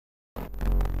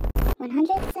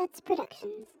100 Sets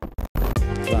Productions.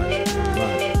 Lunch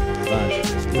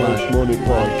Money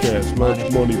Podcast.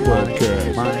 Lunch Money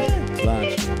Podcast.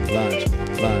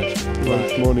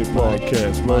 Lunch Money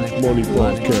Podcast. Lunch Money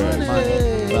Podcast.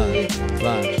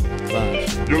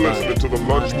 You're listening to the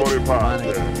Lunch Money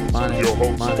Podcast with your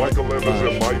hosts Michael Evans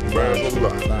and Mike Basil.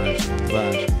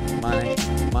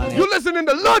 You're listening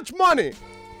to Lunch Money.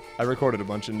 I recorded a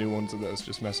bunch of new ones of those,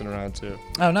 just messing around too.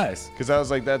 Oh, nice. Because I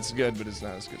was like, that's good, but it's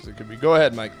not as good as it could be. Go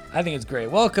ahead, Mike. I think it's great.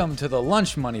 Welcome to the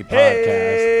Lunch Money Podcast.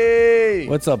 Hey!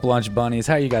 What's up, Lunch Bunnies?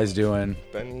 How you guys doing?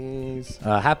 Bennies.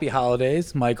 Happy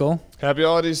holidays, Michael. Happy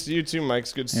holidays to you too, Mike.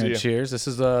 It's good to see you. Cheers. This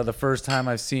is the first time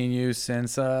I've seen you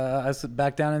since I was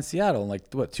back down in Seattle.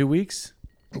 Like, what, 2 weeks?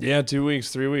 Yeah, 2 weeks,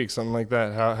 3 weeks, something like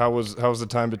that. How was the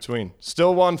time between?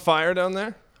 Still on fire down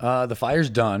there? The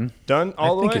fire's done. Done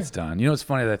all the way? I think it's done. You know what's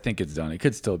funny? That I think it's done. It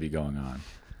could still be going on.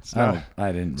 I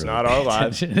didn't really not pay our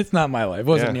lives. attention. It's not my life. It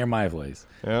wasn't Yeah. near my place.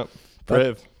 Yeah,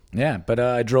 brave. Yeah, but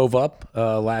I drove up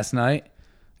last night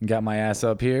and got my ass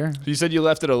up here. You said you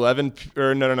left at 11,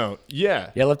 or no.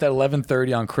 Yeah. Yeah, I left at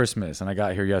 11:30 on Christmas, and I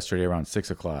got here yesterday around 6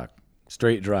 o'clock.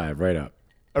 Straight drive, right up.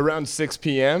 Around 6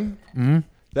 p.m.? Mm-hmm.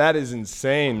 That is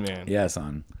insane, man. Yeah,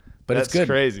 son. But That's it's good.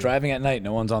 crazy. Driving at night,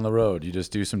 no one's on the road. You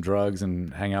just do some drugs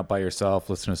and hang out by yourself,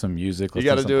 listen to some music. You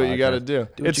got to do what you got to do.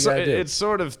 Do what you gotta do. It's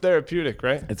sort of therapeutic,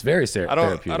 right? It's very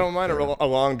therapeutic. I don't mind a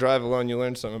long drive alone. You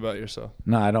learn something about yourself.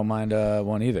 No, I don't mind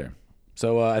one either.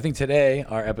 So I think today,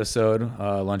 our episode,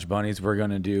 Lunch Bunnies, we're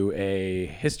going to do a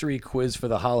history quiz for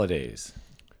the holidays.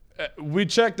 We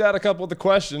checked out a couple of the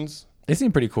questions. They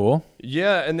seem pretty cool.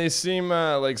 Yeah, and they seem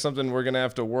like something we're going to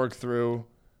have to work through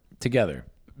Together,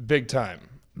 big time.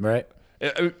 right?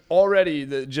 Already,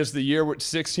 just the year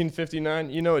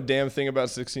 1659, you know a damn thing about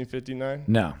 1659?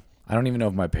 No. I don't even know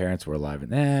if my parents were alive.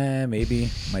 Maybe.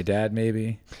 My dad,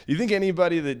 maybe. You think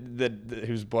anybody that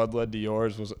whose blood led to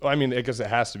yours was, I mean, I guess it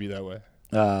has to be that way.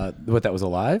 What, that was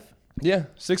alive? Yeah,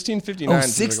 1659. Oh,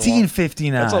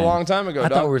 1659. That's a long time ago, I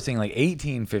dog. thought we were saying like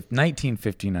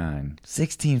 1959.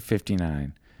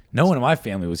 1659. No one in my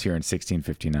family was here in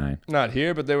 1659. Not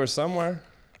here, but they were somewhere.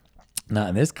 Not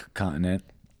in this continent.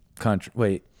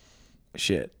 Wait.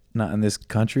 Shit. Not in this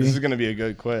country. This is going to be a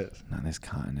good quiz. Not in this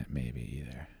continent, maybe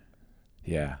either.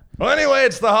 Yeah. Well, anyway,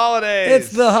 it's the holidays.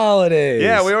 It's the holidays.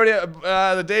 Yeah, we already,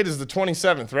 the date is the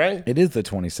 27th, right? It is the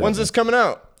 27th. When's this coming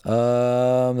out?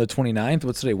 The 29th.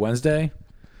 What's today? Wednesday?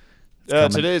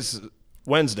 Today's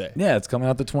Wednesday. Yeah, it's coming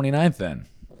out the 29th then.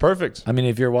 Perfect. I mean,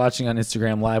 if you're watching on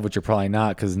Instagram Live, which you're probably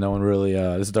not because no one really,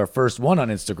 this is our first one on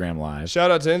Instagram Live. Shout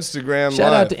out to Instagram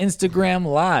Shout Live. out to Instagram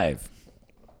Live.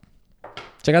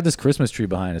 Check out this Christmas tree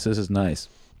behind us. This is nice.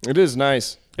 It is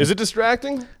nice. Is it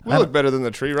distracting? We look better than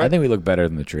the tree, right? I think we look better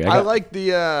than the tree. I like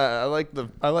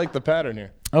the pattern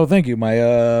here. Oh, thank you. My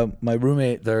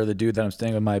roommate, the dude that I'm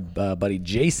staying with, my buddy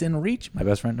Jason Reach, my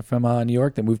best friend from New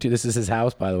York that moved to. This is his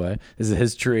house, by the way. This is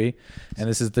his tree, and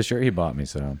this is the shirt he bought me.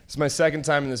 So It's my second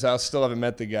time in this house. Still haven't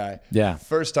met the guy. Yeah.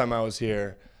 First time I was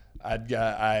here, I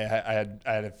had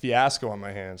a fiasco on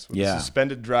my hands with Yeah. a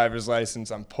suspended driver's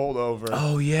license. I'm pulled over.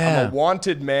 Oh, yeah. I'm a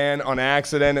wanted man on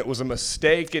accident. It was a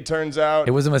mistake, it turns out.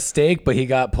 it was a mistake, but he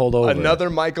got pulled over.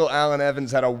 Another Michael Allen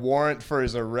Evans had a warrant for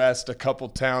his arrest a couple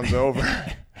towns over.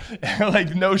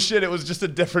 Like, no shit, it was just a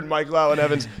different Michael Allen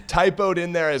Evans typoed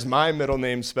in there as my middle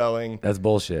name spelling. That's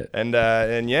bullshit. And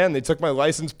they took my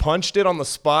license, punched it on the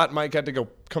spot. Mike had to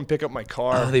come pick up my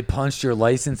car. Oh, they punched your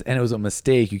license, and it was a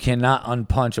mistake. You cannot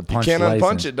unpunch a punched Can't license.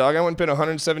 unpunch it, dog. I went and paid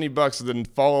 $170 the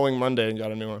following Monday and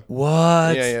got a new one.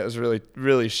 What? Yeah, it was really,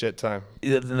 really shit time.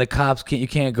 Then the cops can't. You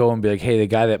can't go and be like, "Hey, the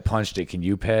guy that punched it, can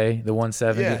you pay the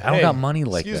 $170?" Yeah, I don't hey, got money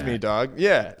like that. Excuse me, dog.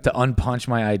 Yeah. To unpunch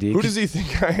my ID. Who does he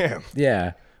think I am?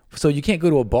 Yeah. So you can't go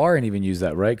to a bar and even use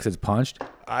that, right? Because it's punched.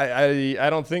 I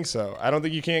don't think so. I don't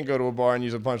think you can go to a bar and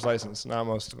use a punch license. Not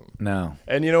most of them. No.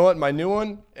 And you know what? My new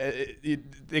one,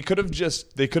 they could have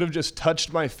just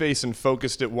touched my face and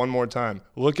focused it one more time.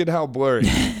 Look at how blurry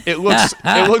it looks.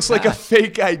 It looks like a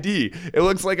fake ID. It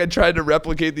looks like I tried to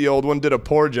replicate the old one, did a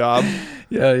poor job.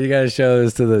 Yeah, you gotta show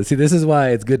this to the. See, this is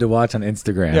why it's good to watch on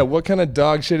Instagram. Yeah, what kind of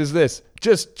dog shit is this?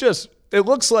 Just. It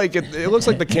looks like it looks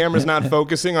like the camera's not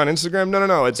focusing on Instagram.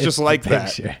 No. It's just the like that.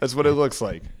 picture. That's what it looks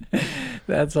like.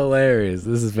 That's hilarious.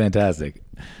 This is fantastic.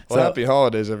 Well, happy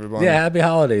holidays, everybody. Yeah, happy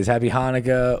holidays, happy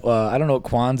Hanukkah. I don't know what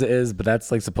Kwanzaa is, but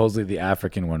that's like supposedly the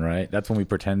African one, right? That's when we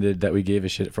pretended that we gave a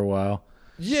shit for a while.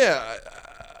 Yeah.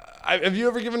 Have you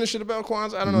ever given a shit about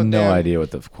Kwanzaa? I don't know. No idea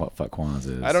what the fuck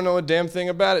Kwanzaa is. I don't know a damn thing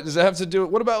about it. Does it have to do?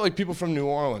 What about like people from New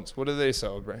Orleans? What do they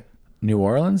celebrate? New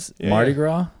Orleans, Yeah. Mardi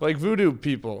Gras. Like voodoo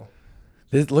people.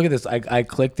 Look at this. I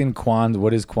clicked in Kwanzaa.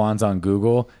 What is Kwanzaa on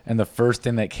Google? And the first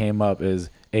thing that came up is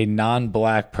a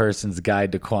non-black person's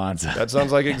guide to Kwanzaa. That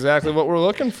sounds like exactly what we're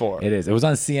looking for. It is. It was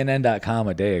on CNN.com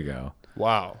a day ago.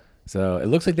 Wow. So it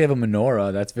looks like they have a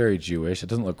menorah. That's very Jewish. It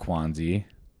doesn't look Kwanzaa.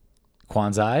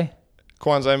 Kwanzaa?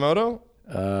 Kwanzaa-moto?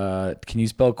 Can you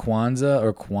spell Kwanzaa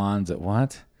or Kwanzaa?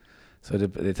 What? So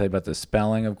they tell you about the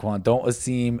spelling of Kwanzaa.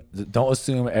 Don't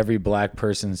assume every black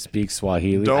person speaks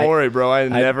Swahili. Don't worry, bro. I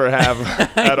never have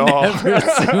at all. Never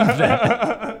assumed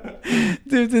that.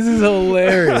 Dude, this is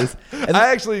hilarious.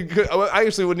 I actually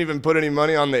wouldn't even put any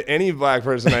money on that any black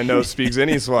person I know speaks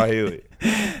any Swahili.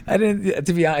 I didn't.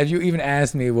 To be honest, if you even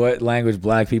asked me what language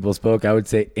black people spoke, I would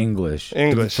say English.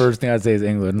 English. The first thing I'd say is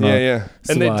English. No, Yeah.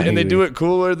 And they do it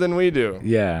cooler than we do.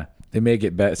 Yeah. They make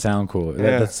it sound cool.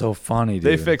 Yeah. That's so funny, dude.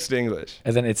 They fixed English.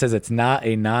 And then it says it's not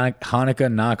a Hanukkah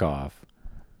knockoff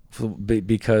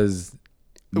because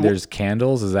there's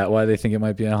candles. Is that why they think it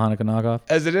might be a Hanukkah knockoff?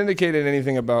 Has it indicated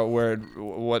anything about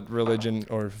what religion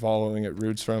or following it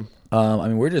roots from? I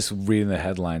mean, we're just reading the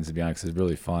headlines, to be honest. It's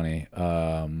really funny.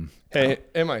 Hey,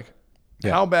 Mike.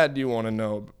 Yeah. How bad do you want to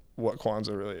know what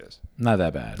Kwanzaa really is? Not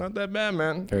that bad. Not that bad,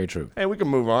 man. Very true. Hey, we can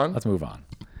move on. Let's move on.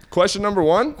 Question number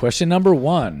 1. Question number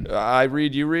 1. I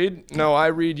read, you read? No, I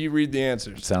read, you read the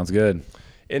answers. Sounds good.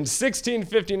 In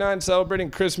 1659,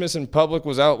 celebrating Christmas in public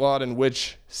was outlawed in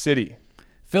which city?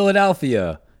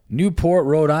 Philadelphia, Newport,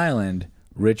 Rhode Island,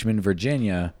 Richmond,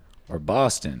 Virginia, or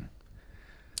Boston.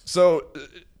 So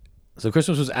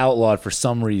Christmas was outlawed for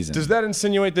some reason. does that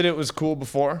insinuate that it was cool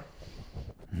before?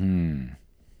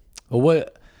 Well,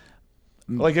 what?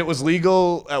 Like it was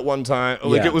legal at one time.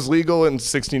 Like Yeah. it was legal in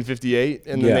 1658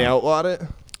 and then they Yeah. outlawed it?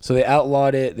 So they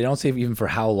outlawed it. They don't say even for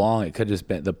how long. It could have just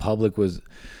been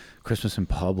Christmas in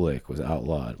public was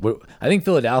outlawed. I think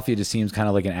Philadelphia just seems kind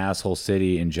of like an asshole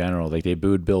city in general. Like they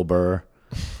booed Bill Burr.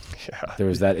 Yeah. There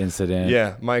was that incident.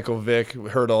 Yeah, Michael Vick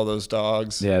heard all those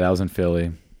dogs. Yeah, that was in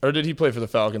Philly. Or did he play for the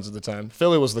Falcons at the time?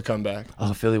 Philly was the comeback.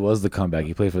 Oh, Philly was the comeback.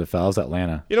 He played for the Falcons,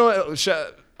 Atlanta. You know what?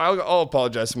 I'll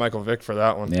apologize to Michael Vick for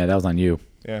that one. Yeah, that was on you.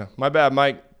 Yeah, my bad,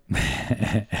 Mike.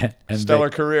 And Stellar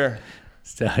career.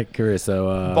 Stellar career.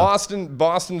 So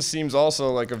Boston seems also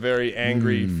like a very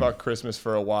angry fuck Christmas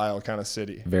for a while kind of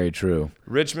city. very true.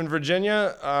 Richmond,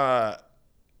 Virginia, I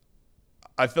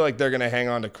feel like they're going to hang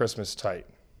on to Christmas tight.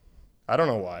 I don't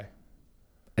know why.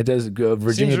 It does.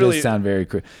 Virginia really- does sound very.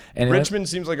 And Richmond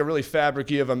seems like a really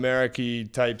fabric-y of America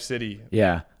type city.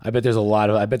 Yeah, I bet there's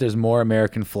I bet there's more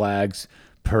American flags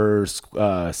per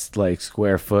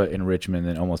square foot in Richmond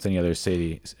than almost any other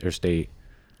city or state.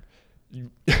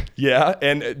 Yeah,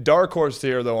 and dark horse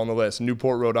here though on the list,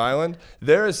 Newport, Rhode Island.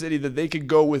 They're a city that they could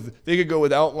go with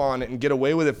outlawing it and get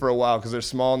away with it for a while because they're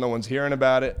small, no one's hearing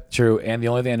about it. True, and the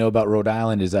only thing I know about Rhode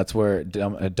Island is that's where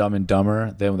Dumb and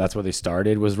Dumber. That's where they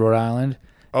started was Rhode Island.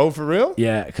 Oh, for real?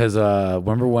 Yeah, because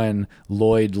remember when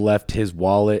Lloyd left his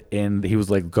wallet and he was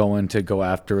like going to go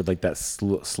after like that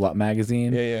slut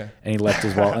magazine? Yeah. And he left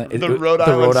his wallet. The Rhode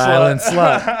Island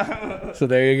slut. So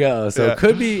there you go. So Yeah. it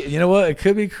could be, you know what? It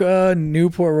could be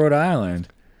Newport, Rhode Island.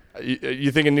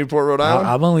 You thinking Newport, Rhode Island?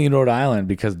 I'm only in Rhode Island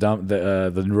because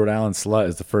the Rhode Island slut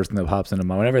is the first thing that pops into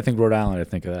my. Whenever I think Rhode Island, I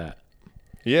think of that.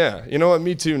 Yeah, you know what?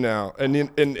 Me too now. And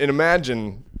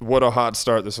imagine what a hot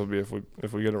start this will be if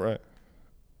we get it right.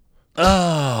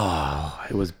 Oh,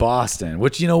 it was Boston.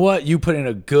 Which, you know what? You put in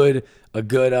a good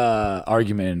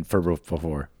argument for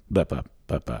before. What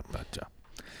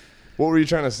were you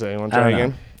trying to say? Want to I try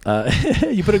don't know.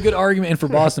 again? You put a good argument in for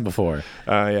Boston before.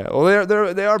 Yeah. Well,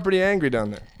 they are pretty angry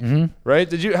down there,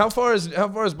 right? How far is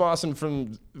Boston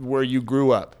from where you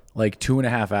grew up? Like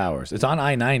 2.5 hours. It's on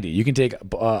I-90. You can take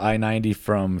I-90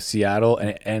 from Seattle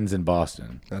and it ends in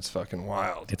Boston. That's fucking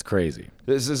wild. It's crazy.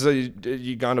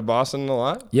 You gone to Boston a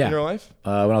lot Yeah. in your life?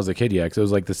 When I was a kid, yeah, because it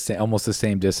was like almost the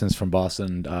same distance from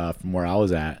Boston, from where I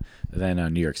was at,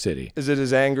 than New York City. Is it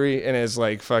as angry and as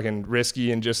like fucking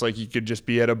risky and just like you could just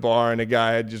be at a bar and a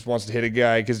guy just wants to hit a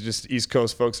guy because just East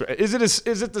Coast folks? Is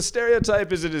it the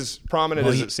stereotype? Is it as prominent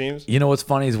as it seems? You know what's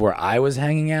funny is where I was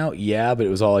hanging out, yeah, but it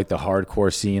was all like the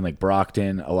hardcore scene, like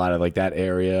Brockton, a lot of like that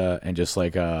area, and just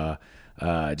like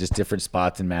just different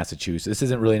spots in Massachusetts. This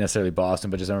isn't really necessarily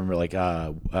Boston, but just I remember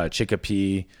like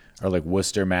Chicopee or like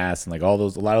Worcester, Mass, and like a lot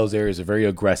of those areas are very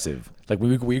aggressive. Like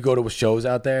we go to shows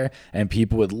out there, and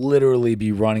people would literally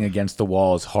be running against the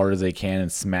wall as hard as they can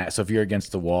and smash. So if you're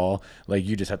against the wall, like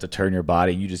you just have to turn your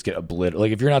body, and you just get obliterated.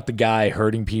 Like if you're not the guy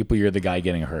hurting people, you're the guy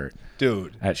getting hurt.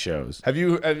 Dude, At shows. have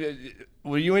you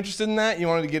Were you interested in that? You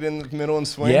wanted to get in the middle and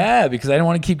swing? Yeah, because I didn't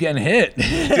want to keep getting hit.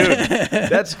 Dude,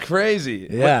 that's crazy.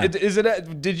 Yeah.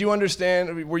 Did you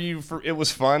understand? Were you? It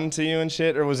was fun to you and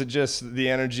shit, or was it just the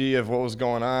energy of what was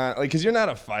going on? Like, because you're not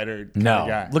a fighter kind No, of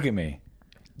guy. look at me.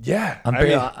 Yeah, I'm I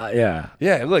mean, yeah.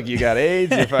 yeah. Look, you got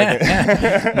AIDS. You're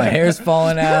fucking. My hair's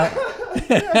falling out.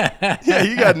 Yeah,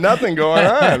 you got nothing going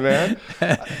on, man.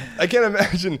 I can't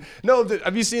imagine. No,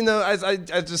 have you seen the?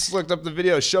 I just looked up the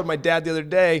video. Showed my dad the other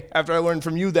day after I learned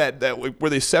from you that where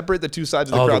they separate the two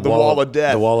sides of the crowd, the wall of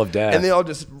death. The wall of death. And they all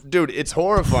just, dude, it's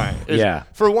horrifying. Yeah.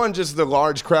 For one, just the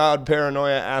large crowd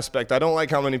paranoia aspect. I don't like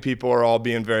how many people are all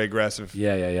being very aggressive.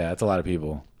 Yeah. That's a lot of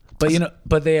people.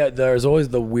 But there's always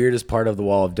the weirdest part of the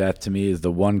wall of death to me is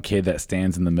the one kid that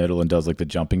stands in the middle and does like the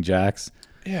jumping jacks.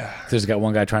 Yeah. There's got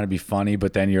one guy trying to be funny,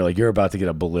 but then you're about to get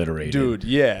obliterated. Dude,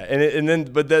 yeah.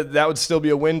 But that would still be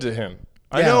a win to him.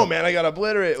 I Yeah. know, man. I got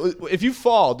obliterated. If you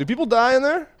fall, do people die in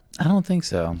there? I don't think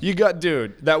so. You got,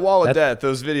 dude, that wall of death,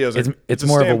 those videos. It's a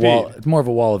more of a stampede. wall. It's more of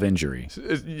a wall of injury.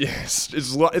 Yes.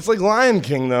 It's like Lion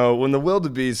King, though, when the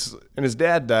wildebeest and his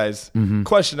dad dies. Mm-hmm.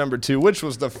 Question number 2, which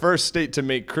was the first state to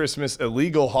make Christmas a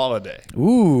legal holiday?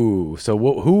 Ooh. So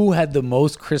who had the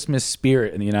most Christmas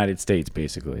spirit in the United States,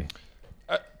 basically?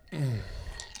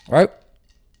 Right.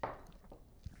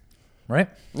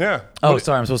 Yeah. Oh,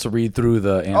 sorry. I'm supposed to read through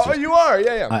the answers. Oh, you are.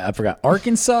 Yeah. I forgot.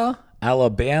 Arkansas,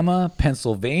 Alabama,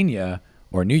 Pennsylvania,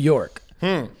 or New York.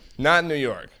 Not New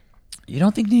York. You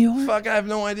don't think New York? Fuck, I have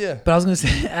no idea. But I was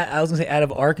gonna say out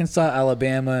of Arkansas,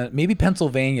 Alabama, maybe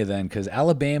Pennsylvania then, because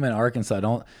Alabama and Arkansas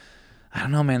I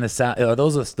don't know, man. The South,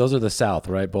 those are the South,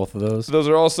 right? Both of those. Those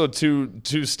are also two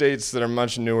states that are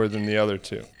much newer than the other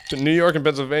two. So New York and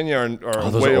Pennsylvania are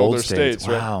Those way are old older states,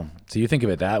 right? Wow. So you think of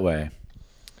it that way.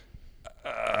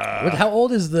 How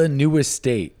old is the newest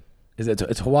state?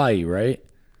 It's Hawaii, right?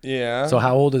 Yeah. So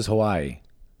how old is Hawaii?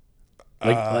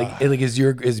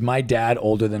 Is my dad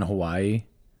older than Hawaii?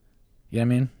 You know what I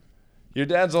mean? Your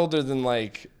dad's older than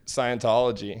like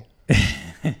Scientology.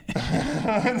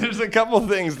 There's a couple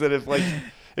things that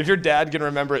if your dad can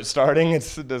remember it starting,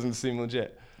 it doesn't seem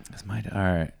legit. That's my dad. All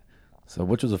right. So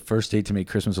which was the first state to make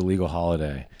Christmas a legal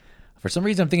holiday? For some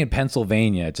reason, I'm thinking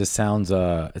Pennsylvania. It just sounds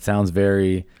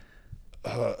very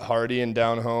Hardy and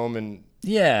down home. And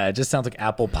yeah. It just sounds like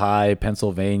apple pie,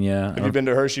 Pennsylvania. have you been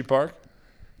to Hershey Park?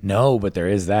 No, but there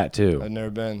is that too. I've never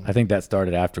been. I think that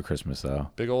started after Christmas though.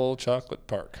 Big old chocolate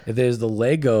park. There's the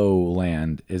Lego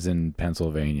Land is in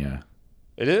Pennsylvania.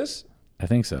 It is? I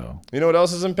think so. You know what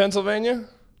else is in Pennsylvania?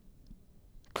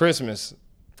 Christmas.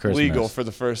 Legal for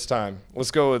the first time. Let's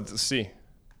go with C.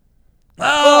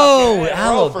 Oh, We're 0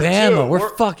 for Alabama. 2. We're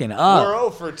fucking up. We're 0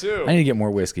 for 2. I need to get more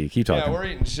whiskey. Keep talking. Yeah, we're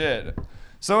eating shit.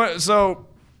 So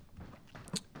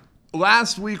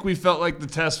last week we felt like the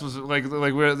test was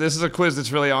this is a quiz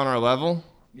that's really on our level.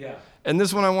 Yeah. And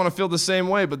this one I want to feel the same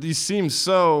way, but these seem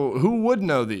so. Who would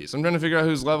know these? I'm trying to figure out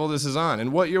whose level this is on.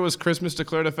 And what year was Christmas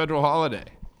declared a federal holiday?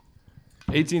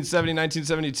 1870,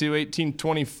 1972,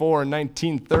 1824,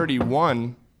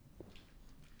 1931.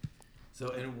 So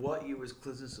in what year was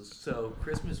Christmas? So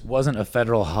Christmas wasn't a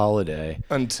federal holiday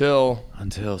Until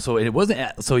so it wasn't.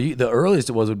 The earliest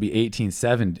it would be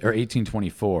 1870 or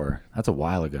 1824. That's a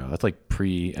while ago. That's like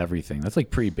pre everything. That's like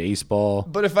pre baseball.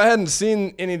 But if I hadn't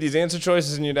seen any of these answer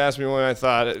choices and you'd asked me when I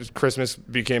thought Christmas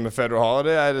became a federal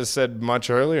holiday, I'd have said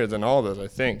much earlier than all those, I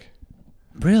think.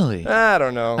 Really? I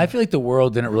don't know. I feel like the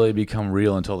world didn't really become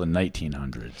real until the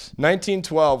 1900s.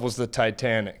 1912 was the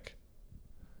Titanic.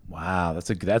 Wow, that's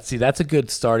a good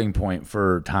starting point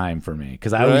for time for me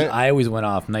because Right. I always went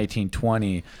off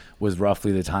 1920 was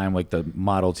roughly the time like the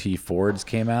Model T Fords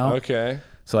came out. Okay.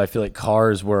 So I feel like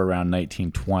cars were around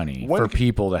 1920 When for c-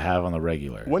 people to have on the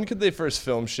regular. When could they first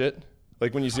film shit?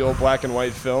 Like when you see old black and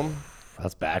white film?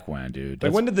 That's back when, dude. Like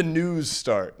That's- when did the news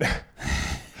start?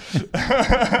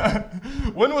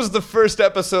 When was the first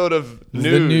episode of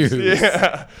News? News.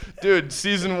 Yeah. Dude,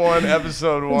 season 1,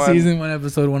 episode 1. Season 1,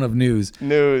 episode 1 of News.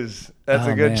 News. That's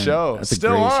Oh, a good man. show. That's a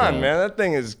Still great on, show. man. That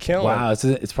thing is killing. Wow,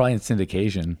 it's probably in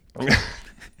syndication.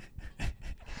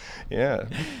 Yeah.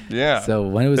 Yeah. So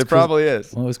when it was It probably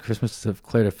is. When was Christmas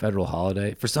declared a federal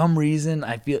holiday? For some reason,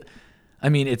 it's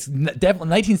definitely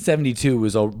 1972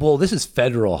 was this is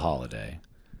federal holiday.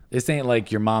 This ain't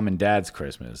like your mom and dad's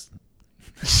Christmas.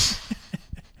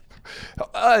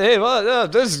 Hey,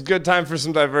 this is a good time for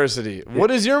some diversity.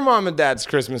 What is your mom and dad's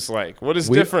Christmas like? What is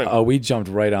different? Oh, we jumped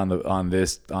right on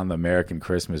the American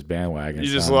Christmas bandwagon. You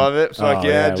just son. love it? Fuck Oh,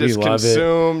 yeah, we just love it.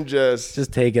 consume,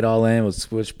 just take it all in. We'll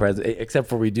switch presents, except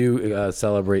for we do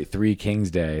celebrate Three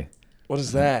Kings Day. What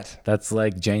is that? That's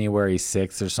like January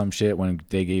 6th or some shit when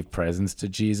they gave presents to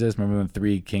Jesus. Remember when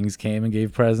 3 kings came and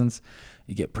gave presents?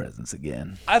 you get presents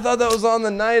again. I thought that was on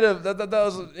the night of that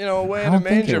was away in a don't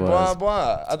think manger, it blah was.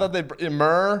 blah. I thought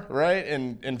myrrh, right?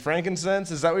 And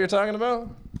frankincense. Is that what you're talking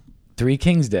about? 3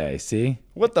 Kings Day, see?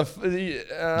 What the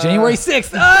January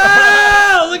 6th.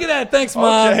 Oh, look at that. Thanks,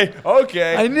 Mom.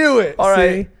 Okay. I knew it. All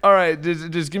see? right.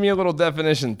 Just give me a little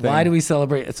definition thing. Why do we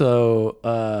celebrate?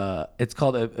 So it's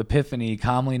called Epiphany,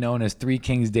 commonly known as 3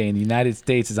 Kings Day in the United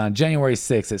States, is on January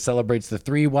 6th. It celebrates the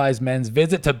 3 wise men's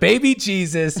visit to baby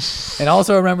Jesus and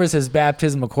also remembers his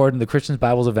baptism according to the Christian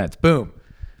Bible's events. Boom.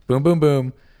 Boom, boom,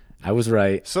 boom. I was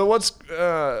right. So what's Look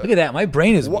at that. My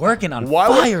brain is working on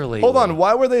fire lately. Hold on.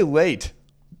 Why were they late?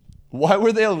 Why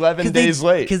were they 11 days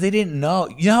late? Because they didn't know.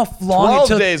 You know how long 12 it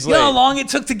took? days You know how late. long it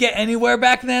took to get anywhere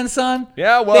back then, son?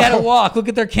 Yeah, well. They had to walk. Look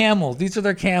at their camels. These are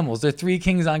their camels. They're 3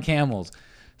 kings on camels,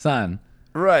 son.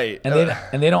 Right.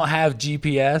 And they don't have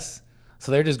GPS,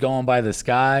 so they're just going by the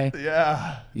sky.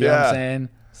 Yeah. You know what I'm saying?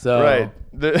 So Right.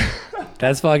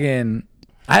 that's fucking.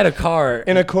 I had a car.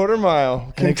 In a quarter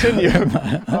mile. Continue.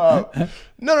 No.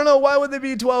 Why would they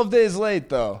be 12 days late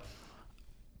though?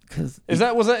 Was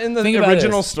Was that in the Think about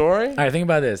original this. story? All right, think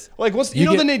about this. Like what's You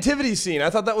the get- nativity scene? I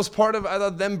thought that was part of. I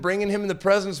thought them bringing him in the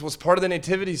presents was part of the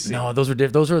nativity scene. No, those are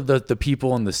the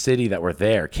people in the city that were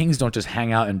there. Kings don't just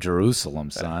hang out in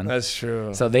Jerusalem, son. That's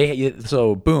true.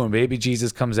 So boom, baby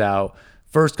Jesus comes out.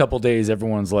 First couple days,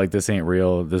 everyone's like, "This ain't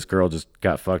real. This girl just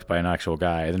got fucked by an actual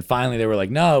guy." And then finally, they were like,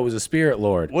 "No, it was a spirit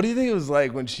lord." What do you think it was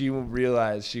like when she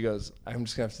realized? She goes, "I'm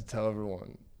just gonna have to tell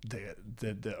everyone that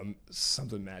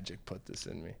something magic put this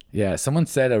in me." Yeah, someone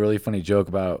said a really funny joke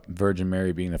about Virgin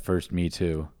Mary being the first Me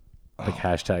Too, like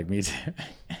hashtag Me Too.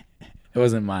 It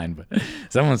wasn't mine, but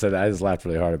someone said that. I just laughed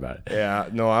really hard about it. Yeah,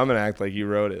 no, I'm gonna act like you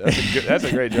wrote it. That's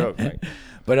a great joke, Mike.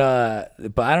 But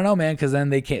I don't know, man, because then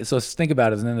they can't. So think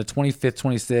about it. And then the 25th,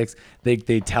 26th,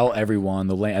 they tell everyone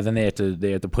the land, and then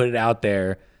they have to put it out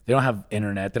there. They don't have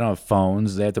internet. They don't have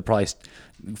phones. They have to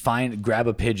probably grab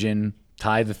a pigeon,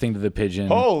 tie the thing to the pigeon.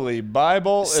 Holy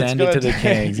Bible! Send it to the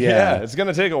kings, yeah. it's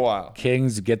gonna take a while.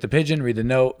 Kings get the pigeon, read the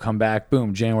note, come back,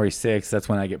 boom, January 6th. That's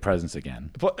when I get presents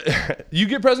again. But you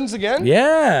get presents again?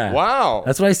 Yeah. Wow.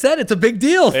 That's what I said. It's a big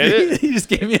deal. It is. He just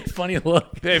gave me a funny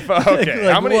look. Okay. Like,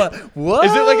 How many? What?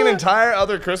 Is it like an entire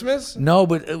other Christmas? No,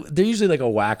 but they're usually like a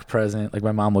whack present. Like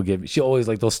my mom will give. She always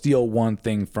like they'll steal one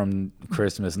thing from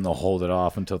Christmas and they'll hold it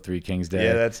off until 3 Kings Day.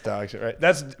 Yeah, that's dog shit, right?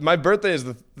 That's my birthday is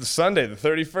the Sunday, the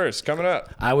 31st, coming up.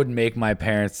 I would make my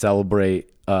parents celebrate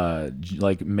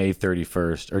like May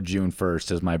 31st or June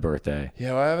 1st as my birthday.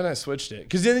 Yeah, why haven't I switched it?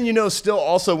 Because then still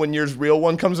also when your real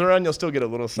one comes around, you'll still get a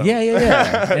little something.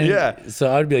 Yeah. And Yeah. So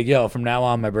I would be like, yo, from now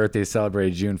on, my birthday is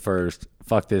celebrated June 1st.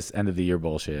 Fuck this end of the year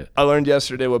bullshit. I learned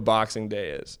yesterday what Boxing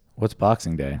Day is. What's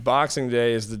Boxing Day? Boxing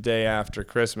Day is the day after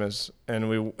Christmas, and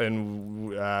we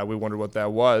wondered what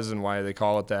that was and why they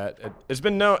call it that. It's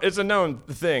a known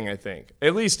thing, I think,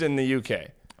 at least in the UK.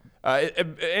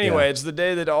 Anyway, It's the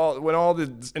day that when all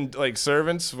the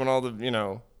servants, when all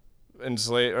the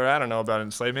enslaved, or I don't know about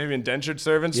enslaved, maybe indentured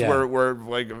servants were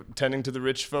like tending to the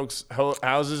rich folks'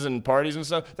 houses and parties and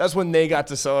stuff. That's when they got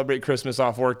to celebrate Christmas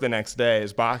off work the next day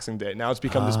is Boxing Day. Now it's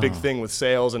become this big thing with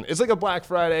sales, and it's like a Black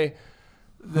Friday.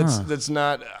 That's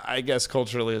not, I guess,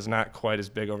 culturally is not quite as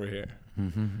big over here.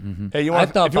 Hey, if you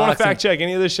want to fact check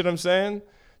any of this shit I'm saying,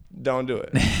 don't do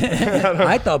it.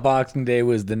 I thought Boxing Day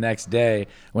was the next day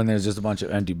when there's just a bunch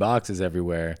of empty boxes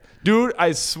everywhere. Dude,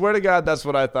 I swear to God, that's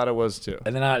what I thought it was too.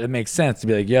 And then it makes sense to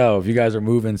be like, yo, if you guys are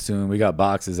moving soon, we got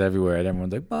boxes everywhere. And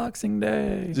everyone's like, Boxing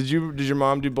Day. Did your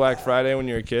mom do Black Friday when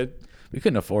you were a kid? We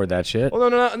couldn't afford that shit. Well,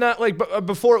 no, not like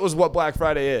before it was what Black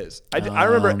Friday is. I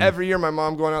remember every year my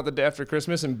mom going out the day after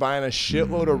Christmas and buying a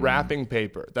shitload of wrapping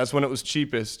paper. That's when it was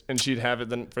cheapest, and she'd have it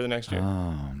then for the next year.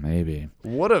 Oh, maybe.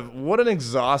 What an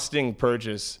exhausting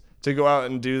purchase to go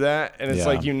out and do that, and it's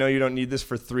like you don't need this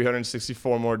for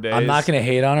 364 more days. I'm not gonna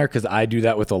hate on her because I do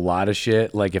that with a lot of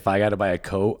shit. Like if I got to buy a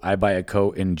coat, I buy a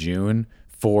coat in June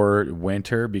for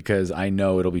winter because I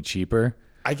know it'll be cheaper.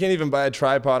 I can't even buy a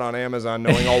tripod on Amazon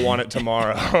knowing I'll want it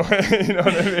tomorrow. You know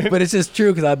what I mean? But it's just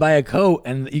true because I buy a coat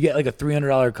and you get like a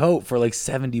 $300 coat for like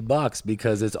 $70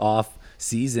 because it's off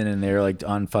season and they're like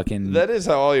on fucking. That is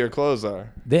how all your clothes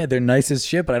are. They're nice as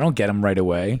shit, but I don't get them right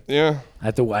away. Yeah.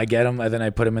 I get them and then I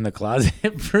put them in the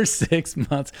closet for 6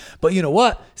 months. But you know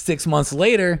what? 6 months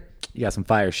later, you got some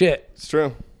fire shit. It's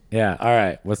true. Yeah. All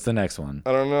right. What's the next one?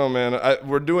 I don't know, man.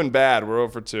 We're doing bad. We're 0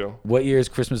 for 2. What year is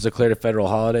Christmas declared a federal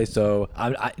holiday? So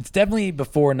it's definitely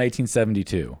before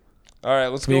 1972. All right,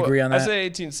 let's Can we agree on that? I say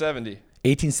 1870.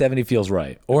 1870 feels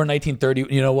right. Or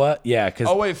 1930. You know what? Yeah.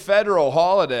 Oh, wait, federal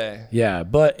holiday. Yeah,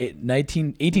 but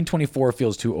 1824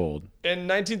 feels too old. And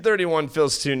 1931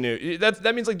 feels too new.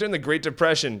 That means like during the Great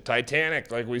Depression,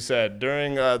 Titanic, like we said,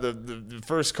 during the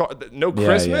first car. No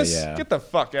Christmas? yeah. Get the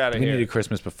fuck out of We here. needed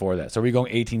Christmas before that. So are we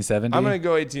going 1870? I'm going to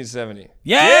go 1870.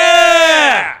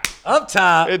 Yeah! Up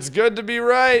top. It's good to be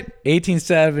right.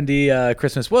 1870,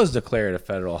 Christmas was declared a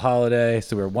federal holiday,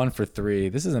 so we're 1 for 3.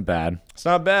 This isn't bad. It's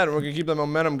not bad. We're going to keep the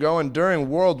momentum going. During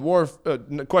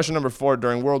question number 4,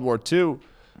 during World War II,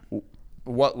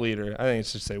 what leader? I think it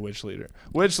should say which leader.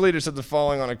 Which leader said the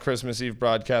following on a Christmas Eve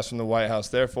broadcast from the White House?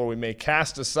 Therefore, we may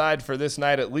cast aside for this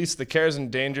night at least the cares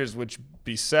and dangers which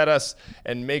beset us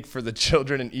and make for the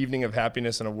children an evening of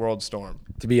happiness in a world storm.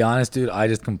 To be honest, dude, I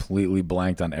just completely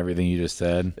blanked on everything you just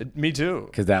said Me too.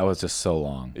 because that was just so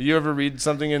long. You ever read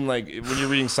something in like when you're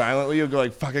reading silently, you'll go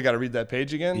like, fuck, I got to read that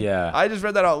page again? Yeah. I just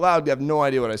read that out loud. You have no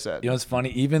idea what I said. You know what's funny?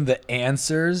 Even the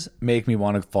answers make me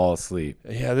want to fall asleep.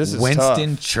 Yeah, this is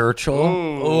Winston tough. Churchill. Ooh.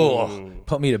 Oh,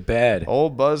 put me to bed.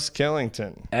 Old Buzz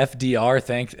Killington.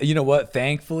 FDR, you know what?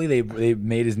 Thankfully, they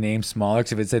made his name smaller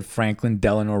because if it said Franklin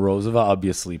Delano Roosevelt, I'd be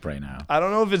asleep right now. I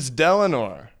don't know if it's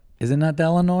Delano. Is it not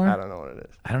Delano? I don't know what it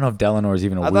is. I don't know if Delano is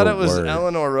even a I real thought it was word.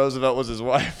 Eleanor Roosevelt was his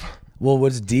wife. Well,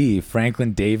 what's D?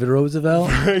 Franklin David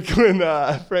Roosevelt?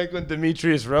 Franklin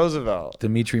Demetrius Roosevelt.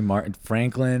 Dimitri Martin.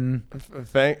 Franklin.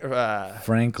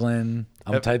 Franklin.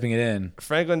 I'm typing it in.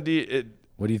 Franklin D.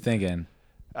 What are you thinking?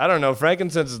 I don't know.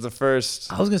 Frankincense is the first.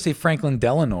 I was going to say Franklin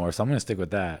Delano, so I'm going to stick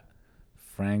with that.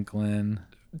 Franklin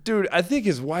Dude, I think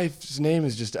his wife's name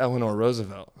is just Eleanor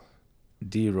Roosevelt.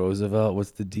 D. Roosevelt.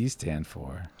 What's the D stand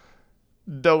for?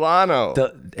 Delano.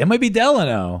 It might be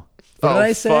Delano. What did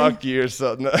I say? Fuck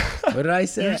yourself. No. What did I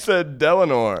say? You said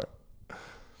Delanor.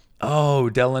 Oh,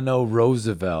 Delano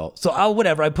Roosevelt. So,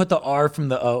 whatever. I put the R from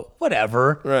the O.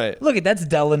 Whatever. Right. Look, that's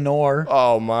Delanor.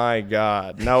 Oh my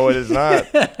God. No, it is not.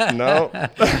 No.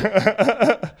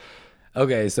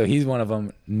 Okay, so he's one of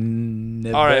them.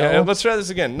 Neville? All right, let's try this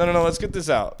again. No. Let's get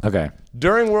this out. Okay.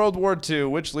 During World War II,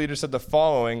 which leader said the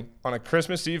following on a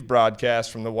Christmas Eve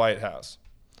broadcast from the White House?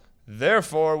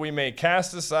 Therefore, we may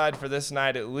cast aside for this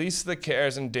night at least the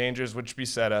cares and dangers which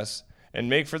beset us, and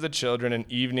make for the children an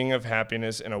evening of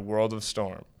happiness in a world of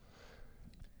storm.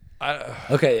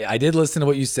 Okay, I did listen to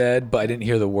what you said, but I didn't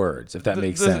hear the words, if that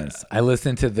makes sense. I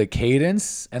listened to the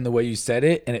cadence and the way you said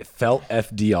it, and it felt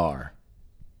FDR.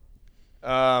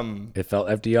 It felt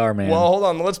FDR, man. Well, hold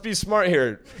on. Let's be smart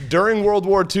here. During World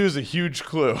War II is a huge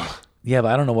clue. Yeah,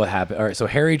 but I don't know what happened. All right, so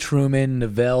Harry Truman,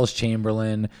 Neville's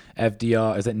Chamberlain,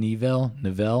 FDR. Is that Neville?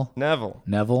 Neville.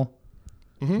 Neville?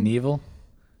 Neville?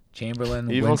 Chamberlain?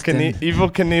 Evil Winston?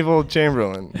 Knievel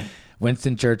Chamberlain.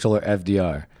 Winston Churchill or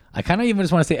FDR? I kind of even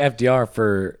just want to say FDR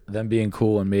for them being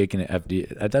cool and making it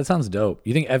FDR. That sounds dope.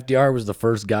 You think FDR was the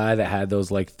first guy that had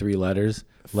those like 3 letters?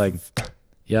 Like,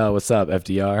 yo, what's up,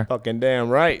 FDR? Fucking damn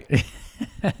right.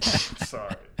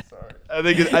 Sorry. I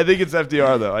think it's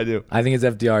FDR though. I do. I think it's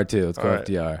FDR too. Let's go All right.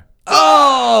 FDR.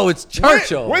 Oh, it's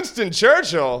Churchill. Winston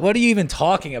Churchill. What are you even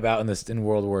talking about in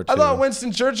World War II? I thought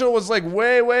Winston Churchill was like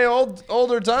way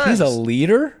older times. He's a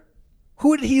leader?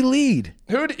 Who did he lead?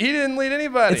 He didn't lead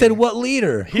anybody. It said what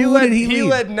leader? He Who led did he lead?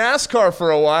 led NASCAR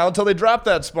for a while until they dropped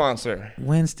that sponsor.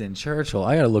 Winston Churchill.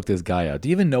 I gotta look this guy up. Do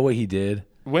you even know what he did?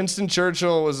 Winston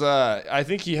Churchill was I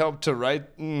think he helped to write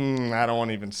I don't want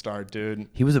to even start, dude.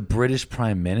 He was a British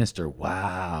prime minister.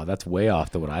 Wow, that's way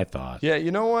off to what I thought. Yeah, you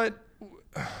know what?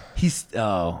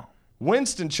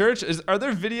 Winston Churchill are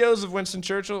there videos of Winston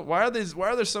Churchill? Why are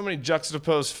there so many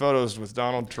juxtaposed photos with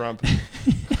Donald Trump?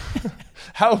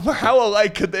 How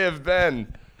alike could they have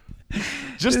been?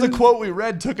 Just the quote we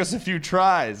read took us a few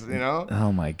tries, you know?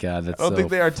 Oh my God, that's I don't so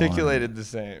think they funny. articulated the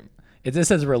same. It just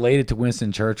says related to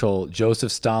Winston Churchill,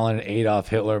 Joseph Stalin, Adolf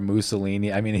Hitler,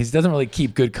 Mussolini. I mean, he doesn't really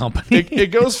keep good company.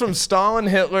 It goes from Stalin,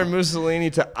 Hitler,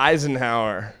 Mussolini to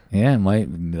Eisenhower. Yeah,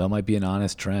 that might be an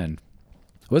honest trend.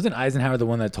 Wasn't Eisenhower the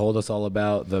one that told us all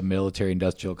about the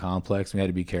military-industrial complex? We had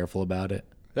to be careful about it.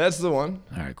 That's the one.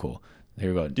 All right, cool. Here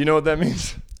we go. Do you know what that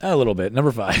means? A little bit.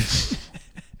 Number 5.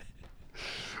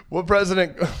 Which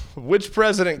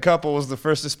president couple was the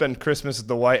first to spend Christmas at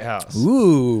the White House?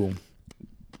 Ooh.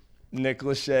 Nick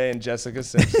Lachey and Jessica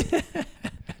Simpson.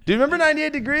 Do you remember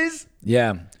 98 Degrees?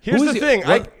 Yeah. Here's Who was the thing.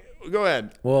 Go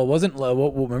ahead. Well, it wasn't.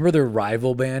 Remember their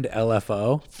rival band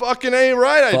LFO? Fucking A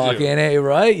right, I do. Fucking A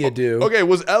right, you do. Okay,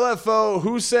 was LFO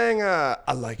who sang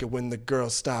I like it when the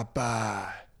girls stop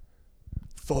by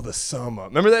for the summer?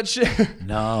 Remember that shit?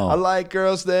 No. I like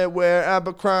girls that wear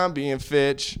Abercrombie and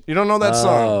Fitch. You don't know that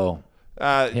song?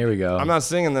 Here we go. I'm not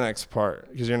singing the next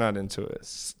part because you're not into it.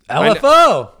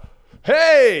 LFO.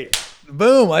 Hey,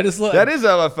 Boom! I just looked. That is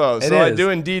LFO. It So I is. do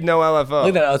indeed know LFO. Look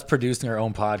at that, us producing our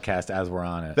own podcast as we're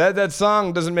on it. That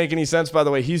song doesn't make any sense, by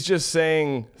the way. He's just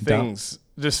saying things,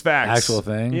 just facts. Actual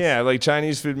things? Yeah, like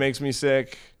Chinese food makes me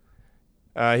sick.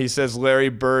 He says Larry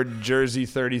Bird jersey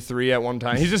 33 at one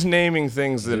time. He's just naming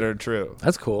things that are true.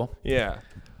 That's cool. Yeah.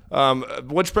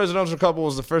 Which presidential couple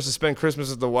was the first to spend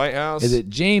Christmas at the White House? Is it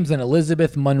James and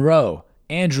Elizabeth Monroe,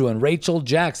 Andrew and Rachel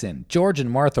Jackson, George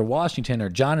and Martha Washington, or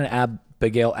John and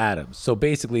Abigail Adams? So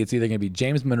basically, it's either going to be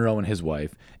James Monroe and his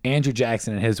wife, Andrew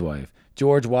Jackson and his wife,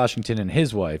 George Washington and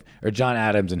his wife, or John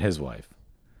Adams and his wife.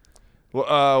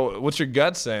 Well, what's your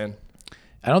gut saying?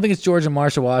 I don't think it's George and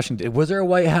Martha Washington. Was there a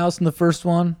White House in the first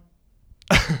one?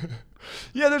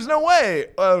 Yeah, there's no way.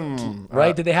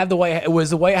 Right? Did they have the White? Was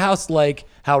the White House like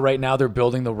how right now they're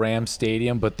building the Rams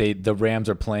stadium, but the Rams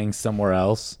are playing somewhere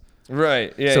else?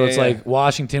 Right. Yeah. So yeah, it's yeah. like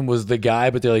Washington was the guy,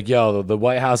 but they're like, yo, the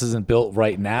White House isn't built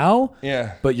right now.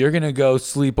 Yeah. But you're gonna go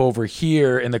sleep over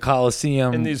here in the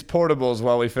Coliseum in these portables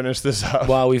while we finish this up.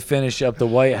 while we finish up the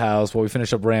White House, while we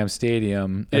finish up Rams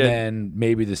Stadium, and Yeah. then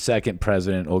maybe the second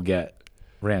president will get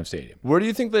Rams Stadium. Where do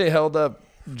you think they held up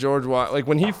George Washington? Like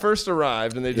when he first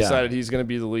arrived and they Yeah. decided he's going to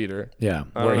be the leader. Yeah,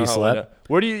 I don't where know he how slept. that-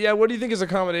 What do you think his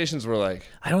accommodations were like?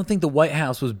 I don't think the White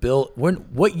House was built.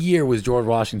 What year was George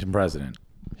Washington president?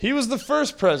 He was the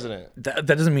first president. That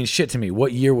doesn't mean shit to me.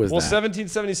 What year was Well, that?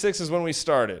 1776 is when we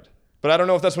started, but I don't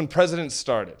know if that's when presidents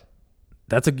started.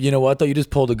 That's you know what though? You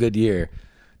just pulled a good year.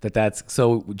 That's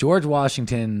so George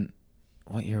Washington.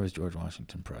 What year was George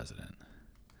Washington president?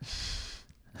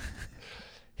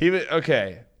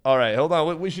 Okay. All right. Hold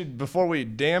on. We should before we.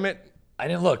 Damn it. I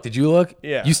didn't look. Did you look?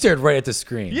 Yeah. You stared right at the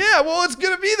screen. Yeah. Well, it's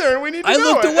gonna be there, and we need to I know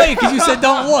looked it. away because you said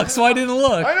don't look, so I didn't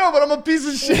look. I know, but I'm a piece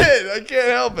of shit. I can't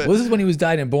help it. Well, this is when he was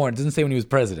died and born. It doesn't say when he was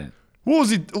president. What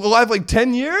was he alive like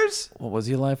 10 years? What was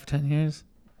he alive for 10 years?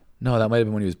 No, that might have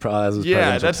been when he was president.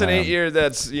 Yeah, that's an 8-year.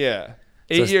 That's yeah,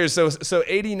 8 years. So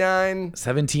 89.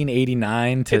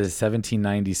 1789 to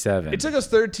 1797. It took us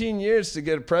 13 years to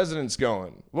get presidents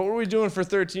going. What were we doing for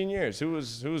 13 years? Who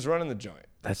was running the joint?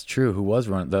 That's true. Who was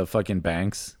running the fucking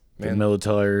banks? The Man.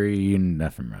 military. You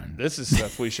never mind. This is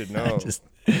stuff we should know.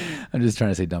 I'm just trying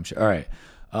to say dumb shit. All right.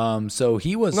 So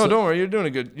he was. No, don't worry. You're doing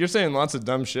a good. You're saying lots of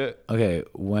dumb shit. Okay,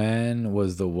 when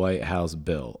was the White House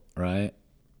built, right?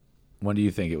 When do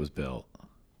you think it was built?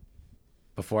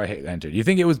 Before I hit enter. Do you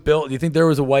think it was built? Do you think there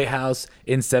was a White House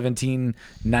in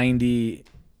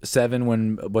 1797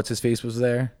 when what's his face was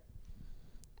there?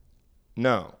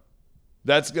 No.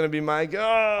 That's going to be my,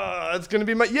 that's going to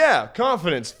be my,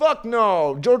 confidence. Fuck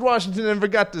no. George Washington never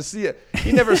got to see it.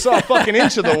 He never saw a fucking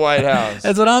inch of the White House.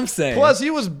 That's what I'm saying. Plus,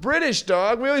 he was British,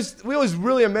 dog. We always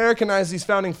really Americanize these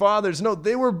founding fathers. No,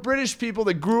 they were British people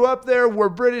that grew up there, were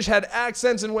British, had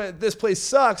accents, and went, this place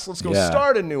sucks. Let's go Yeah.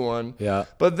 start a new one. Yeah.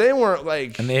 But they weren't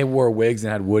like, And they wore wigs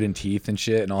and had wooden teeth and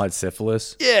shit and all had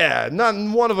syphilis. yeah, not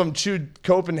one of them chewed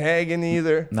Copenhagen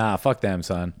either. Nah, fuck them,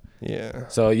 son. Yeah.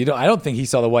 So I don't think he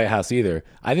saw the White House either.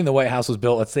 I think the White House was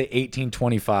built, let's say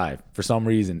 1825 for some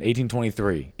reason.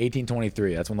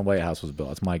 1823. That's when the White House was built.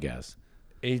 That's my guess.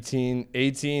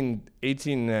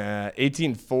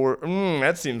 1804.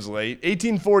 That seems late.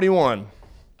 1841.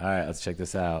 All right, let's check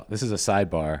this out. This is a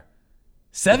sidebar.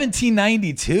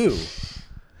 1792.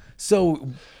 So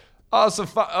Oh,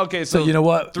 okay. So you know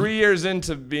what? 3 years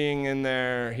into being in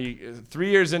there, he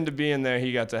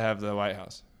got to have the White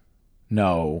House.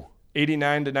 no.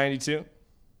 89 to 92.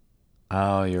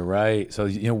 Oh, you're right. So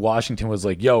Washington was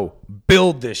like, "Yo,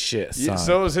 build this shit, son."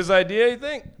 So it was his idea, you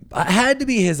think? It had to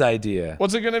be his idea.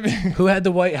 What's it gonna be? Who had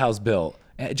the White House built?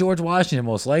 George Washington,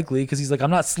 most likely, because he's like,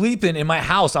 "I'm not sleeping in my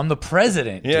house. I'm the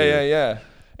president." Yeah, dude." yeah, yeah.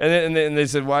 And then they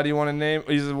said, "Why do you want to name?"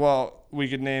 He said, "Well, we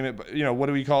could name it, but what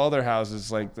do we call other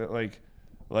houses like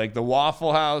the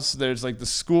Waffle House? There's like the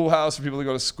schoolhouse for people to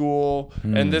go to school,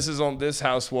 and this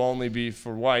house will only be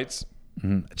for whites."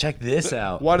 Check this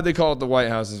out. Why do they call it the White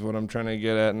House? Is what I'm trying to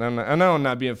get at, and I know I'm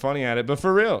not being funny at it, but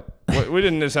for real, we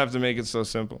didn't just have to make it so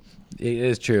simple. It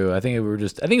is true. I think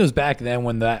it was back then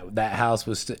when that house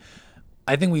was.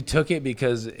 I think we took it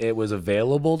because it was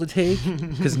available to take.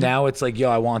 Because now it's like, yo,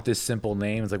 I want this simple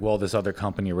name. It's like, well, this other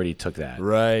company already took that.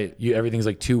 Right, Everything's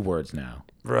like 2 words now.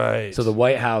 right. So the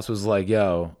White House was like,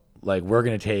 yo, like we're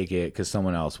gonna take it because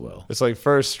someone else will. It's like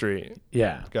First Street.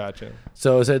 Yeah. Gotcha.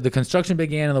 So it said the construction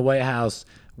began in the White House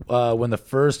when the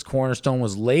first cornerstone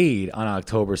was laid on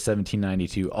October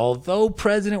 1792. Although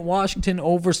President Washington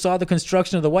oversaw the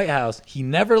construction of the White House, he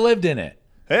never lived in it.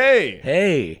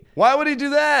 Hey, Why would he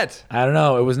do that? I don't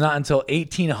know. It was not until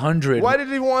 1800. Why did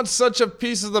he want such a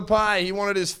piece of the pie? He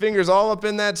wanted his fingers all up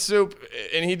in that soup,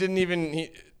 and he didn't even.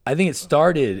 I think it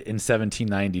started in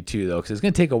 1792 though, because it's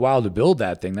gonna take a while to build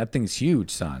that thing. That thing's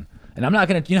huge, son. And I'm not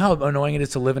gonna. You know how annoying it is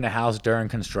to live in a house during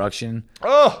construction.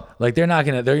 Oh, Like they're not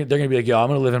gonna. They're gonna be like, yo, I'm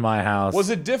gonna live in my house. was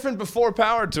it different before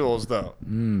power tools though?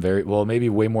 Very well, maybe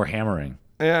way more hammering.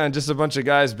 Yeah, and just a bunch of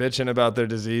guys bitching about their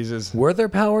diseases. Were there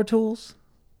power tools?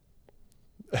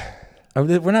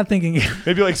 We're not thinking.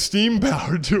 Maybe like steam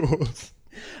power tools.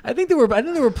 I think there were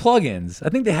plugins. I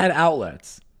think they had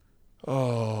outlets.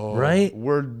 Oh, Right?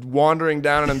 We're wandering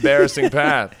down an embarrassing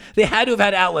path. They had to have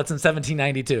had outlets in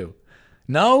 1792.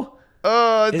 No?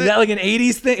 I Is that like an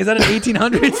 80s thing? Is that an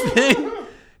 1800s thing?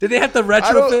 Did they have to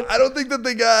retrofit? I don't think that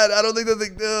they got. I don't think that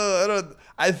they. I don't.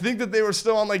 I think that they were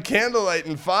still on like candlelight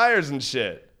and fires and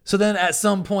shit. So then at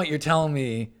some point you're telling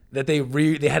me that they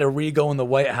had to re-go in the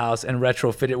White House and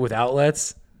retrofit it with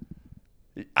outlets?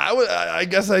 I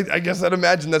guess I'd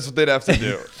imagine that's what they'd have to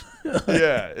do.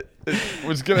 Yeah, it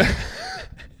was gonna.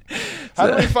 How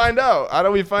do we find out? How do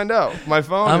we find out? My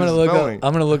phone I'm gonna is look filming. up.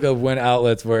 I'm gonna look up when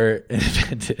outlets were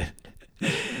invented.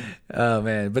 Oh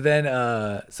man! But then,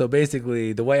 so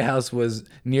basically, the White House was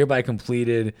nearby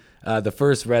completed. The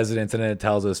first residence, and then it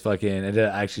tells us it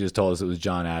actually just told us it was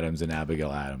John Adams and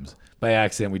Abigail Adams. By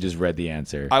accident, we just read the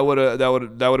answer. That would have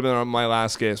been my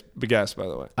last guess. By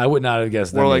the way, I would not have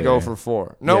guessed that. we're like either. 0 for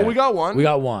 4. No, Yeah. we got one. We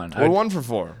got one. We're 1 for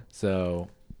 4. So,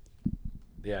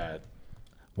 yeah.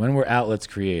 When were outlets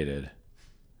created?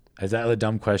 Is that a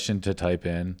dumb question to type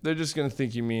in? They're just gonna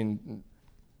think you mean,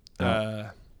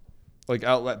 like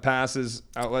outlet passes,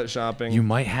 outlet shopping. You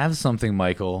might have something,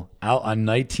 Michael. Out on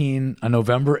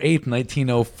November 8th,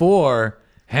 1904,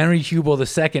 Henry Hubel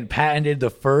II patented the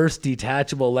first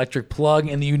detachable electric plug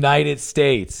in the United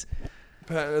States.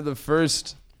 Patented the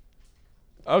first.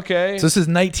 Okay. So this is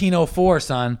 1904,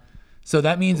 son. So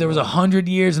that means there was 100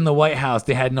 years in the White House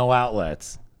they had no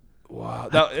outlets. Wow.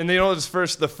 And you know,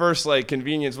 the first like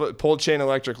convenience, what pull chain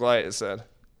electric light, it said.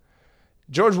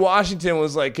 George Washington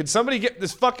was like, could somebody get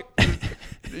this fucking,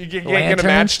 you can't get a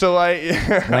match to light?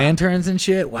 Yeah. Lanterns and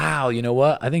shit? Wow, you know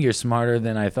what? I think you're smarter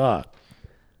than I thought.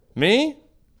 Me?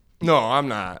 No, I'm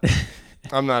not.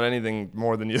 I'm not anything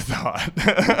more than you thought.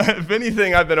 If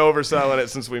anything, I've been overselling it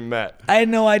since we met. I had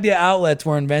no idea outlets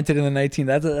were invented in the 19th.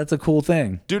 That's a cool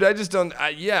thing. Dude, I just don't.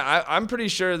 I'm pretty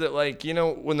sure that, like, you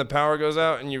know, when the power goes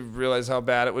out and you realize how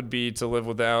bad it would be to live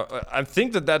without. I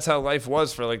think that that's how life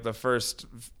was for like the first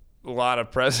lot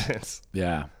of presidents.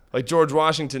 Yeah. Like George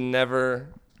Washington never.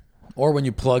 Or when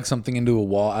you plug something into a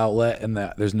wall outlet and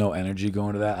there's no energy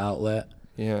going to that outlet.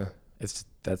 Yeah.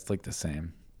 That's like the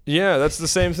same. Yeah, that's the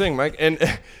same thing, Mike. And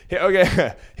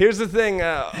okay, here's the thing.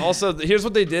 Also, here's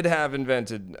what they did have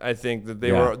invented. I think that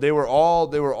they were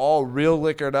all real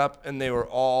liquored up, and they were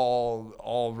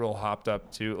all real hopped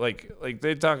up too. Like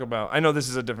they talk about. I know this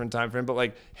is a different time frame, but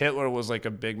like Hitler was like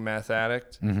a big meth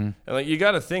addict, and like you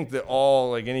got to think that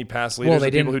all like any past leaders,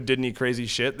 people who did any crazy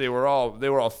shit, they were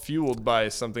all fueled by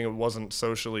something that wasn't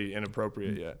socially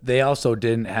inappropriate yet. They also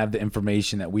didn't have the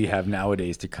information that we have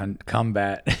nowadays to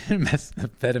combat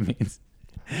methamphetamines.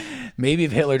 Maybe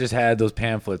if Hitler just had those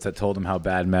pamphlets that told him how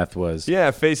bad meth was.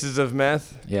 Yeah, Faces of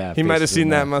Meth. Yeah, he might have Faces of seen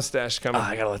that Meth. mustache coming.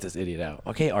 I gotta let this idiot out.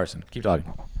 Okay, Arson, keep talking.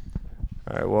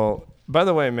 All right. Well, by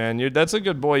the way, man, that's a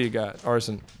good boy you got,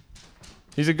 Arson.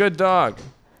 He's a good dog.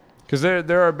 Because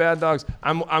there are bad dogs.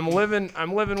 I'm living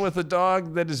with a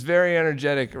dog that is very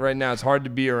energetic right now. It's hard to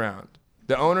be around.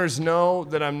 The owners know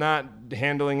that I'm not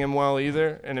handling him well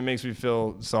either, and it makes me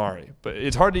feel sorry. But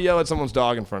it's hard to yell at someone's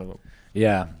dog in front of them.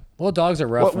 Yeah. Well, dogs are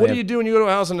rough. What do you do when you go to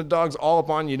a house and the dog's all up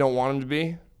on you? You don't want him to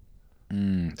be?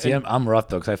 See, I'm rough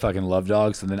though because I fucking love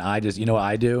dogs. And then I just, you know what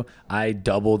I do? I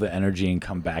double the energy and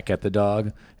come back at the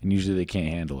dog, and usually they can't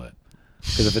handle it.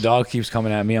 Because if the dog keeps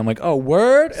coming at me, I'm like, oh,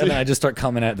 word? And then I just start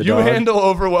coming at the dog. You handle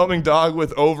overwhelming dog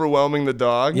with overwhelming the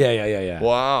dog? Yeah.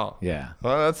 Wow. Yeah.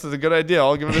 Well, that's a good idea.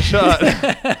 I'll give it a shot.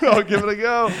 I'll give it a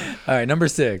go. All right, number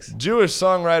 6. Jewish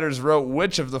songwriters wrote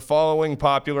which of the following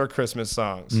popular Christmas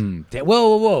songs?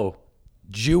 Whoa.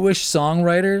 Jewish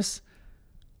songwriters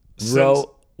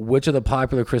wrote which of the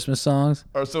popular Christmas songs?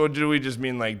 Or so do we just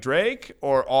mean like Drake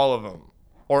or all of them?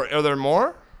 Or are there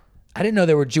more? I didn't know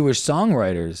there were Jewish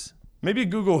songwriters. Maybe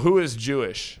Google who is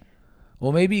Jewish.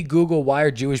 Well, maybe Google why are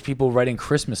Jewish people writing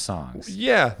Christmas songs?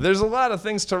 Yeah, there's a lot of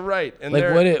things to write, and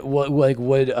Like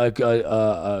would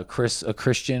a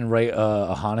Christian write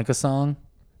a Hanukkah song?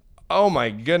 oh my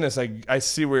goodness, I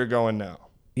see where you're going now.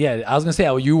 Yeah, I was gonna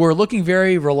say you were looking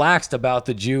very relaxed about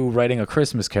the Jew writing a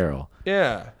Christmas carol.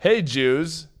 Yeah. Hey,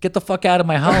 Jews. Get the fuck out of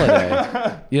my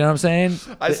holiday. You know what I'm saying?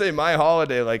 I say my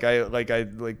holiday like.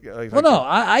 Well, no,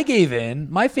 I gave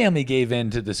in. My family gave in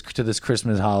to this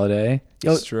Christmas holiday.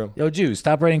 Yo, It's true. Yo, Jews,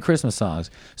 stop writing Christmas songs.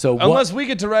 So Unless we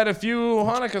get to write a few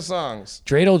Hanukkah songs.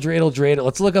 dreidel, dreidel, dreidel.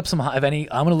 Let's look up some. If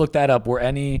any, I'm gonna look that up. Were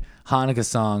any Hanukkah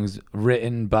songs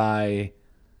written by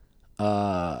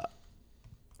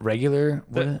regular?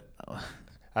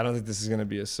 I don't think this is gonna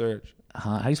be a search.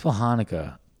 How do you spell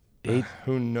Hanukkah?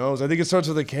 Who knows? I think it starts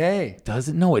with a K. Does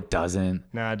it? No, it doesn't.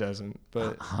 Nah, it doesn't.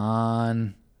 But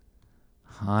Hanukkah.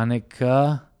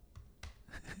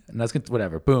 And that's good.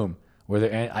 Whatever. Boom. Were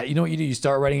there? Any, you know what you do? You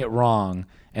start writing it wrong,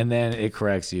 and then it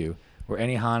corrects you. Were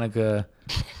any Hanukkah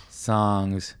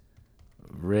songs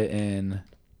written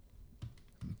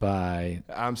by?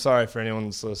 I'm sorry for anyone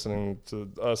that's listening to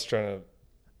us trying to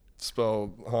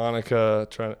spell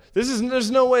Hanukkah. There's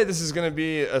no way this is gonna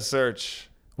be a search.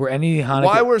 Were any Hanukkah?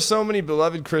 Why were so many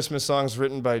beloved Christmas songs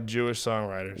written by Jewish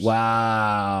songwriters?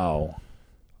 Wow.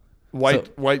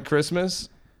 White Christmas?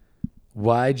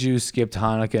 Why Jews skipped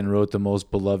Hanukkah and wrote the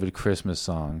most beloved Christmas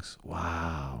songs?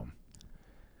 Wow.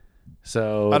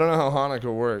 So I don't know how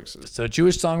Hanukkah works. So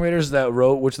Jewish songwriters that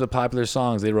wrote which of the popular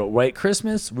songs? They wrote White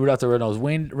Christmas, Rudolph the Red-Nosed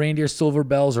Reindeer, Silver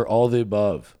Bells, or all the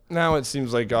above? Now it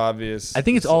seems like obvious. I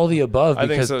think it's all the above. I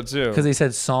Because, think so too. Because they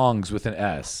said songs with an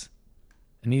S.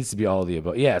 It needs to be all the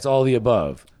above. Yeah, it's all the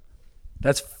above.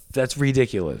 That's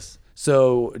ridiculous.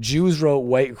 So Jews wrote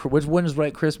White. Which one is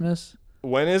White Christmas?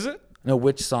 When is it? No,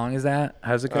 which song is that?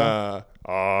 How's it go?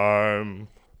 I'm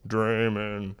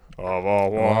dreaming of a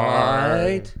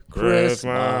white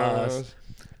Christmas.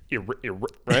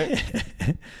 Right?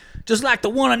 Just like the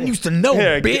one I used to know,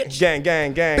 Yeah, bitch. gang.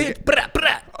 Bitch. Brah,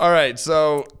 brah. All right,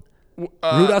 so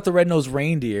Rudolph the Red-Nosed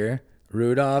Reindeer.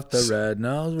 Rudolph the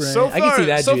Red-Nosed Reindeer. so far, I can see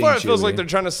that. so far it Judy feels Chewy. like they're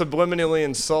trying to subliminally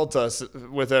insult us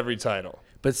with every title.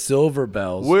 But Silver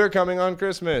Bells. We're coming on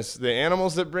Christmas. The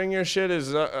animals that bring your shit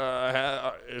is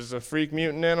a freak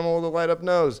mutant animal with a light up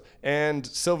nose. And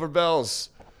Silver Bells.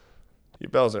 Your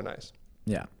bells are nice.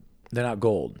 Yeah, they're not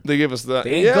gold. They give us that.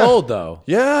 They ain't gold though.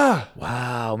 Yeah.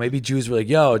 Wow, maybe Jews were like,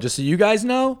 yo, just so you guys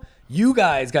know, you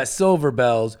guys got silver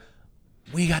bells.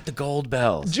 We got the gold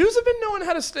bells. Jews have been knowing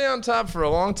how to stay on top for a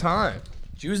long time.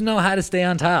 Jews know how to stay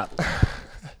on top.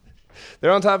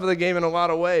 They're on top of the game in a lot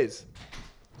of ways.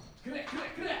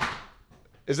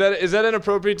 Is that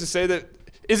inappropriate to say that?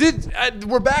 Is it?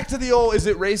 We're back to the old. Is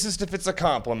it racist if it's a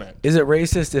compliment? Is it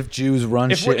racist if Jews run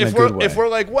shit in a if good way? If we're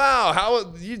like,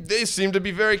 wow, they seem to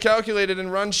be very calculated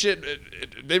and run shit.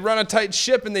 They run a tight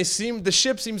ship, and the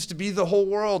ship seems to be the whole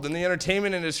world in the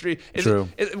entertainment industry. True.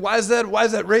 Why is that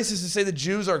racist to say that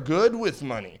Jews are good with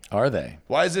money? Are they?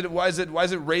 Why is it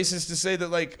racist to say that,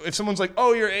 like, if someone's like,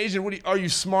 oh, you're Asian, are you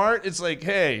smart? It's like,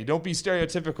 hey, don't be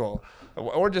stereotypical,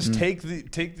 or just take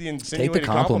the insinuated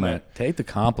compliment. Take the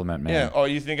compliment, man. Yeah. Oh,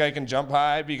 you think I can jump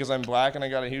high because I'm black and I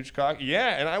got a huge cock?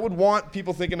 Yeah. And I would want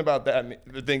people thinking about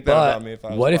that, to think that about me if I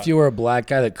was what black. if you were a black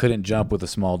guy that couldn't jump with a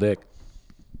small dick?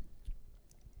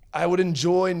 I would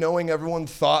enjoy knowing everyone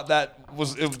thought that it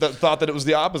was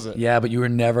the opposite. Yeah, but you were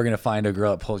never gonna find a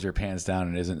girl that pulls your pants down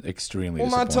and isn't extremely. Well,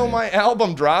 not disappointed. till my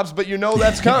album drops, but you know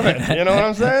that's coming. You know what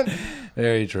I'm saying?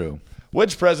 Very true.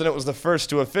 Which president was the first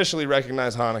to officially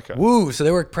recognize Hanukkah? Woo! So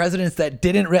there were presidents that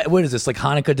didn't. What is this, like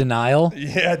Hanukkah denial?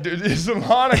 Yeah, dude, it's some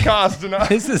Holocaust tonight.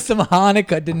 This is some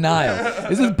Hanukkah denial.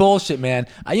 This is bullshit, man.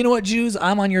 You know what, Jews?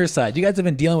 I'm on your side. You guys have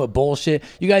been dealing with bullshit.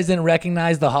 You guys didn't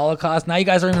recognize the Holocaust. Now you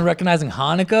guys aren't even recognizing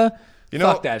Hanukkah.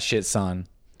 Fuck that shit, son.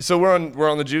 So we're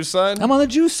on the Jew side? I'm on the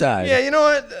Jew side. Yeah, you know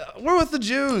what? We're with the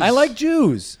Jews. I like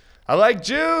Jews. I like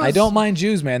Jews. I don't mind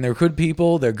Jews, man. They're good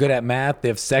people. They're good at math. They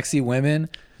have sexy women.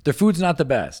 Their food's not the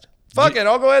best. Fuck it.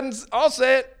 I'll go ahead and I'll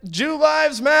say it. Jew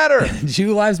lives matter.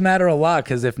 Jew lives matter a lot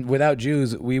because if without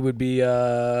Jews, we would be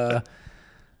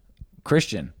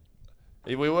Christian.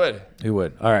 We would. We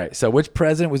would. All right. So which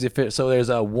president was it? So there's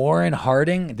Warren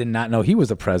Harding. Did not know he was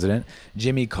the president.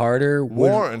 Jimmy Carter.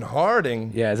 Warren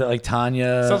Harding. Yeah. Is that like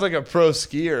Tanya? Sounds like a pro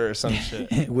skier or some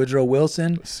shit. Woodrow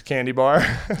Wilson. Candy bar.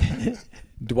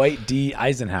 Dwight D.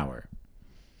 Eisenhower.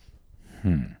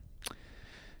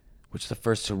 Which is the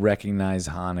first to recognize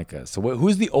Hanukkah? So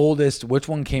who's the oldest? Which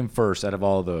one came first out of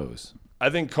all of those? I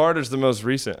think Carter's the most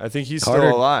recent. I think he's Carter-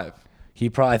 still alive.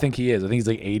 I think he is. I think he's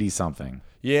like 80 something.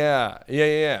 Yeah.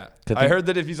 I heard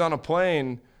that if he's on a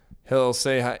plane, he'll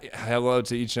say hello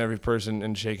to each and every person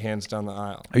and shake hands down the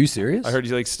aisle. Are you serious? I heard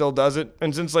he like still does it.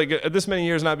 And since like this many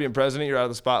years not being president, you're out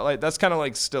of the spotlight. That's kind of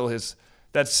like still his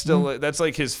That's still that's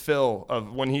like his fill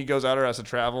of when he goes out or has to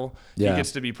travel. Yeah. He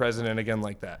gets to be president again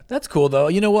like that. That's cool though.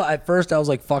 You know what? At first I was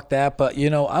like, fuck that, but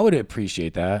I would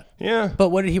appreciate that. Yeah. But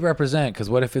what did he represent? Because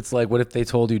what if it's like, what if they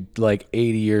told you like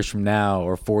 80 years from now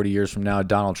or 40 years from now,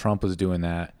 Donald Trump was doing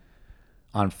that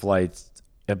on flights,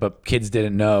 but kids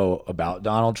didn't know about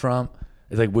Donald Trump?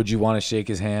 It's like, would you want to shake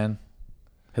his hand?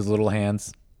 His little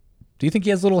hands? Do you think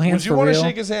he has little hands Would you for want real? to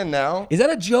shake his hand now? Is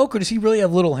that a joke or does he really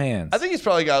have little hands? I think he's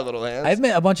probably got little hands. I've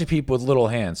met a bunch of people with little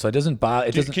hands, so it doesn't bother.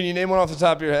 It doesn't. Can you name one off the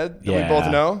top of your head that we Yeah.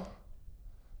 both know?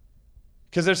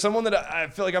 Because there's someone that I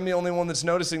feel like I'm the only one that's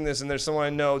noticing this, and there's someone I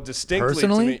know distinctly.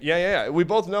 Personally? To me. Yeah. We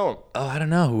both know him. Oh, I don't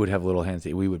know who would have little hands.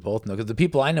 We would both know because the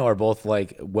people I know are both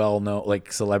like well-known,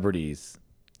 like celebrities.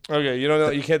 Okay, you don't know.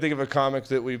 You can't think of a comic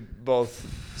that we both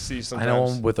see I sometimes. know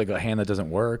one with like a hand that doesn't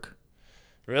work.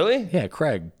 Really? Yeah,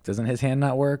 Craig. Doesn't his hand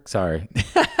not work? Sorry.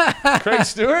 Craig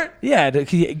Stewart? Yeah.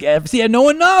 See, no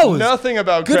one knows. Nothing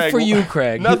about Good Craig. for you,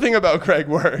 Craig. Nothing about Craig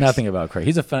works. Nothing about Craig.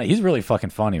 He's really fucking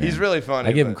funny, man. He's really funny,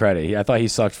 I give him but- credit. I thought he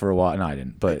sucked for a while. No, I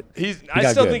didn't. But I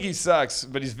got still good. think he sucks,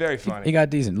 but he's very funny. He got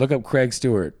decent. Look up Craig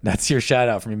Stewart. That's your shout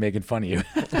out for me making fun of you.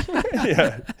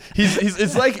 Yeah,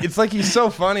 it's like he's so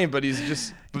funny, but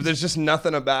there's just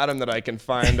nothing about him that I can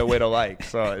find a way to like.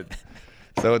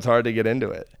 So it's hard to get into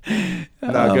it.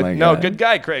 my God. Good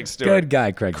guy, Craig Stewart. Good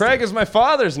guy, Craig. Craig is my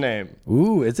father's name.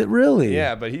 Ooh, is it really?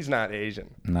 Yeah, but he's not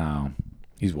Asian. No,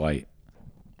 he's white.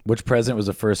 Which president was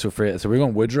the first? So we're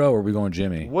going Woodrow or are we going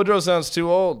Jimmy? Woodrow sounds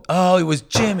too old. Oh, it was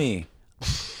Jimmy.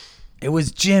 It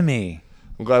was Jimmy.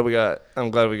 I'm glad we got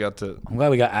to. I'm glad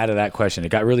we got out of that question. It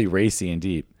got really racy and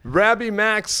deep. Rabbi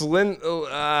Max Lin.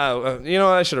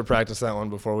 I should have practiced that one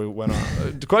before we went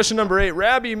on. Question number 8.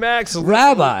 Rabbi Max.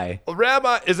 Rabbi.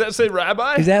 Rabbi. Is that say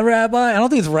rabbi? Is that Rabbi? I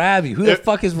don't think it's Rabbi. Who the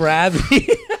fuck is Rabbi?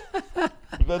 If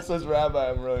that says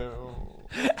rabbi, I'm really.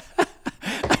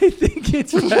 I think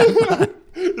it's Rabbi.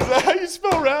 Is that how you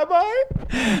spell rabbi?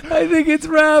 I think it's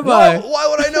Rabbi. Why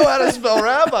would I know how to spell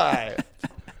rabbi?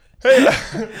 Hey,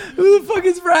 Who the fuck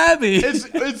is Rabbi?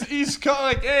 it's East Coast.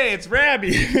 Like, hey, it's Rabbi.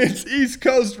 It's East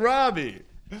Coast Robbie.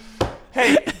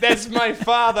 Hey, that's my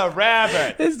father,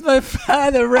 Rabbit. It's my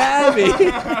father,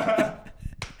 Rabbi.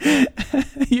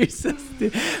 You're so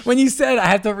stupid. When you said I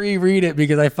have to reread it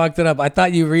because I fucked it up, I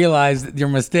thought you realized your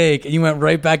mistake and you went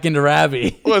right back into Rabbi.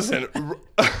 Listen.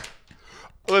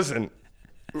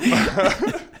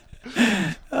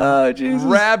 Oh, Jesus.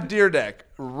 Rab Deerdeck,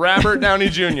 Robert Downey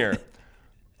Jr.,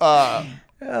 Oh,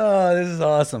 this is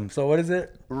awesome. So what is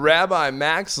it? Rabbi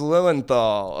Max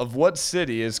Lilienthal of what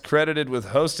city is credited with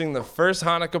hosting the first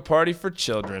Hanukkah party for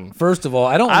children? First of all,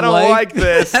 I don't like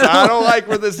this. I don't like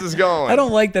where this is going. I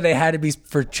don't like that it had to be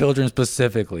for children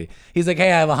specifically. He's like,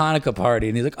 hey, I have a Hanukkah party.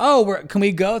 And he's like, oh, can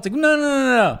we go? It's like,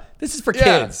 no. This is for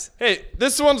kids. Hey,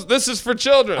 this is for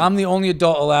children. I'm the only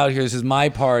adult allowed here. This is my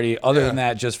party. Other than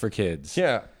that, just for kids.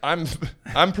 Yeah, I'm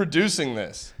producing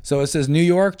this. So it says New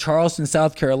York, Charleston,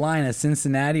 South Carolina,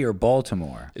 Cincinnati, or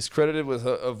Baltimore. Is credited with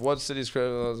of what city is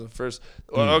credited as the first?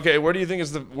 Well, okay, which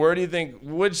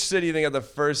city do you think had the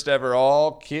first ever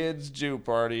all kids Jew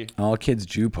party All kids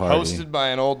Jew party. hosted by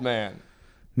an old man?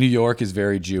 New York is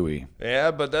very Jewy. Yeah,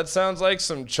 but that sounds like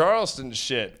some Charleston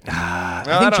shit. I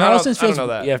think Charleston feels. I don't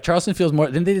know that. Yeah, Charleston feels more.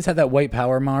 Didn't they just have that white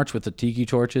power march with the tiki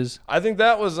torches? I think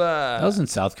that was That was in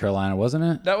South Carolina, wasn't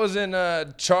it? that was in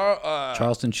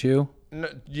Charleston Chew.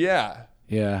 Yeah.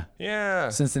 Yeah.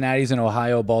 Cincinnati's in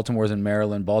Ohio. Baltimore's in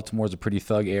Maryland. Baltimore's a pretty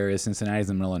thug area. Cincinnati's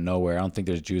in the middle of nowhere. I don't think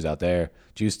there's Jews out there.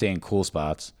 Jews stay in cool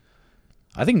spots.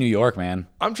 I think New York, man.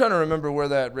 I'm trying to remember where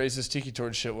that racist tiki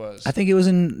torch shit was. I think it was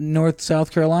in South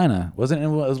Carolina. Wasn't it? It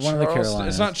was one of the Carolinas.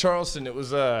 It's not Charleston. It was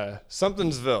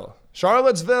something'sville.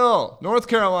 Charlottesville, North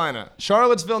Carolina.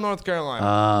 Charlottesville, North Carolina.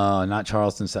 Oh, not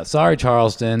Charleston. Sorry,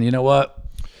 Charleston. You know what?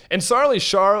 And sorry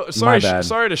bad.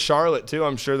 sorry to Charlotte too.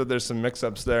 I'm sure that there's some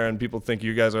mix-ups there, and people think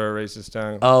you guys are a racist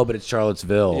town. Oh, but it's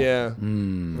Charlottesville. Yeah. So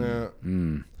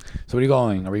where are you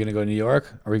going? Are we going to go to New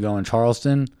York? Are we going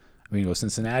Charleston? Are we going to go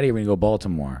Cincinnati? Or are we going to go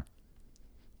Baltimore?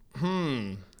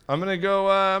 I'm gonna go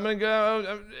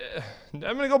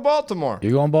Baltimore.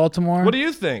 You're going Baltimore? What do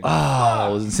you think?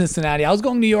 Oh, Cincinnati. I was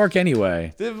going New York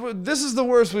anyway. This is the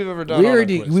worst we've ever done.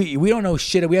 We don't know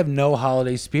shit. We have no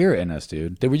holiday spirit in us,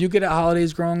 dude. Were you good at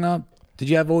holidays growing up? Did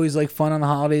you have always like fun on the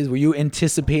holidays? Were you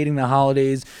anticipating the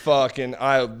holidays?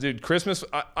 Dude, Christmas.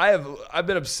 I've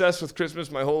been obsessed with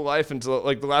Christmas my whole life until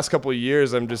like the last couple of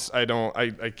years. I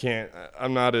can't.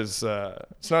 I'm not as.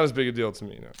 It's not as big a deal to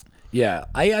me. No. Yeah,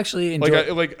 I actually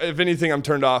enjoy. Like if anything, I'm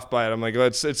turned off by it. I'm like,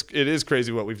 it is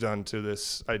crazy what we've done to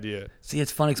this idea. See,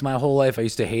 it's funny because my whole life I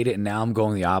used to hate it, and now I'm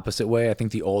going the opposite way. I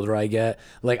think the older I get,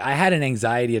 like I had an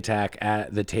anxiety attack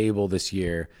at the table this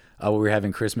year when we were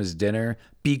having Christmas dinner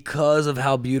because of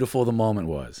how beautiful the moment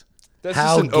was. That's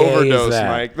how just an gay overdose, is that?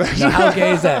 Mike. No, how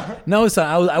gay is that? No,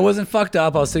 son, I wasn't fucked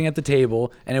up. I was sitting at the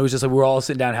table, and it was just like we were all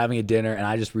sitting down having a dinner, and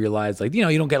I just realized, like, you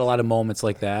don't get a lot of moments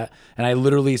like that, and I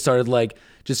literally started like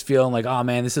just feeling like, oh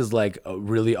man, this is like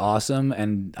really awesome,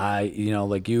 and I,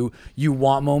 like you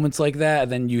want moments like that,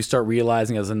 and then you start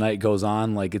realizing as the night goes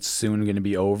on, like it's soon going to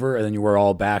be over, and then we're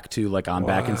all back to like I'm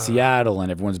back in Seattle,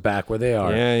 and everyone's back where they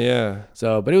are. Yeah.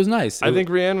 So, but it was nice. I think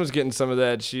Rianne was getting some of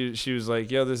that. She was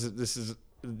like, yo, this is.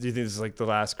 Do you think this is like the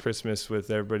last Christmas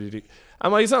with everybody?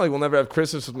 I'm like, it's not like we'll never have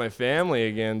Christmas with my family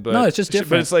again, but no, it's just different.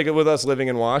 But it's like with us living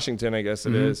in Washington, I guess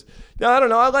it is. No, I don't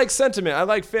know. I like sentiment. I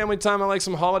like family time. I like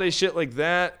some holiday shit like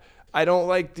that. I don't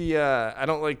like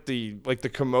the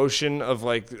commotion of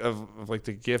like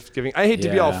the gift giving. I hate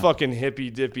to be all fucking hippy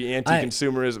dippy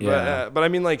anti-consumerism, but I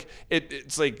mean like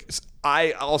it's like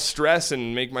I'll stress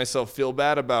and make myself feel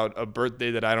bad about a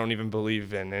birthday that I don't even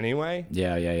believe in anyway.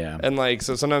 Yeah. And like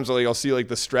so sometimes I'll see like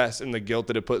the stress and the guilt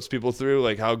that it puts people through.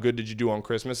 Like, how good did you do on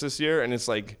Christmas this year? And it's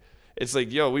like,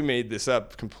 yo, we made this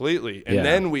up completely, and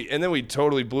then we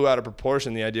totally blew out of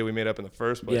proportion the idea we made up in the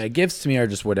first place. Yeah, gifts to me are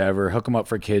just whatever. Hook them up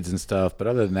for kids and stuff. But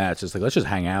other than that, it's just like, let's just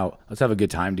hang out. Let's have a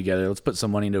good time together. Let's put some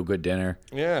money into a good dinner.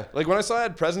 Yeah, like when I saw I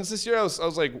had presents this year, I was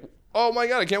like, oh my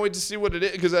God, I can't wait to see what it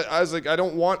is. Because I was like, I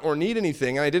don't want or need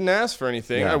anything, and I didn't ask for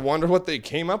anything. Yeah. I wonder what they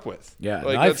came up with. Yeah,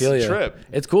 like, I feel you. Trip.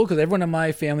 It's cool because everyone in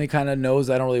my family kind of knows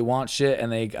I don't really want shit,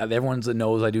 and everyone's that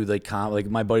knows I do like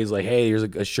my buddy's like, hey, here's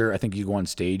a shirt I think you go on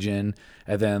stage in,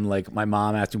 and then like my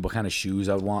mom asked me what kind of shoes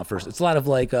I would want first. It's a lot of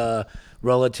like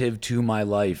relative to my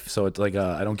life, so it's like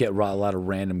I don't get a lot of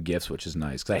random gifts, which is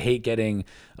nice because I hate getting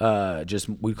just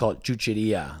we call it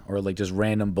chucheria or like just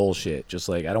random bullshit. Just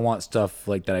like I don't want stuff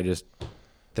like that. I just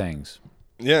things.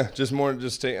 Yeah,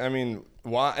 I mean,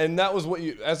 why? And that was what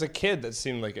you, as a kid, that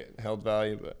seemed like it held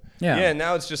value, but yeah,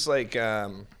 now it's just like, I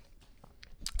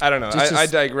don't know. I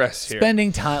digress here.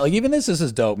 Spending time, like even this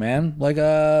is dope, man. Like,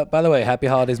 by the way, happy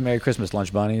holidays, Merry Christmas,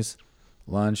 lunch bunnies.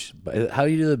 Lunch. How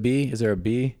do you do the B? Is there a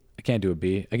B? I can't do a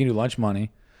B. I can do lunch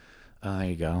money. There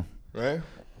you go. Right?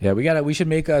 Yeah, we should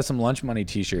make some lunch money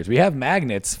t-shirts. We have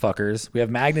magnets, fuckers. We have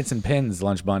magnets and pins,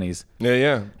 lunch bunnies.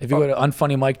 Yeah. If you go to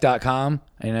unfunnymike.com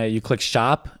and you click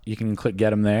shop, you can click get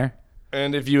them there.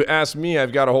 And if you ask me,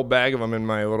 I've got a whole bag of them in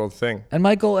my little thing. And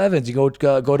Michael Evans, you go to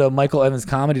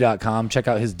michaelevanscomedy.com, check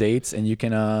out his dates, and you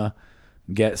can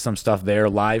get some stuff there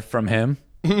live from him.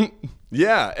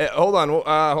 Yeah, hold on.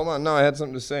 No, I had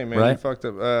something to say, man. Right? You fucked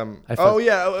up.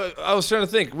 I was trying to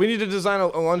think. We need to design a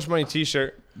lunch money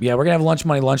t-shirt. Yeah, we're gonna have lunch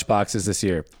money lunch boxes this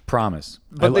year. Promise.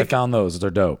 I found those. They're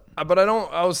dope. But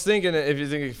I was thinking, if you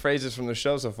think of phrases from the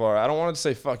show so far, I don't want to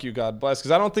say "fuck you, God bless,"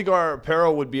 because I don't think our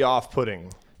apparel would be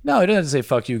off-putting. No, it doesn't have to say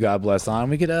 "fuck you, God bless" on.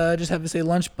 We could just have to say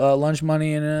lunch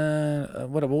money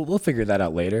and whatever. We'll figure that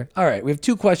out later. All right, we have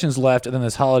 2 questions left, and then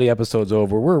this holiday episode's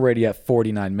over. We're already at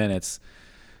 49 minutes.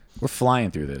 We're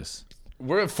flying through this.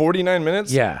 We're at 49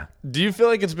 minutes? Yeah. Do you feel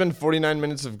like it's been 49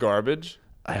 minutes of garbage?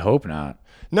 I hope not.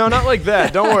 No, not like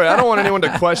that. Don't worry. I don't want anyone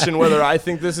to question whether I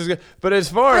think this is good. But as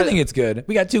far as I think it's good.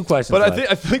 We got 2 questions But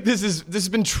left. I think this has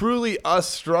been truly us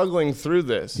struggling through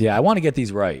this. Yeah, I want to get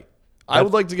these right. I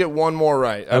would like to get one more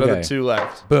right out of the 2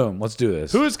 left. Boom. Let's do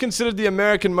this. Who is considered the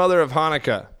American mother of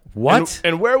Hanukkah? What?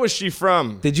 And where was she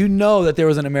from? Did you know that there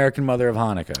was an American mother of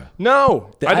Hanukkah?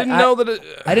 No. I didn't know that.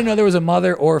 I didn't know there was a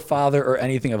mother or father or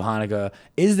anything of Hanukkah.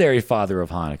 Is there a father of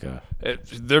Hanukkah?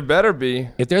 There better be.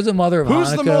 If there's a mother of Hanukkah.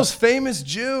 Who's the most famous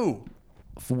Jew?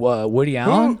 Woody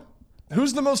Allen?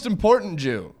 Who's the most important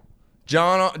Jew?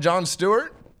 John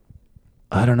Stewart?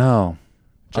 I don't know.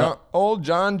 Old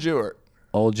John Jewett.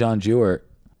 Old John Jewett.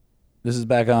 This is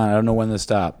back on. I don't know when this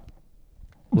stopped.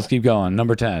 Let's keep going.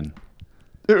 Number 10.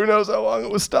 Who knows how long it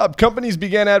was stopped? Companies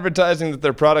began advertising that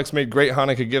their products made great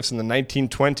Hanukkah gifts in the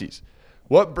 1920s.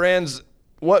 What brand's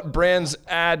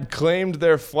ad claimed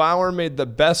their flour made the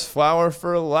best flour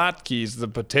for latkes, the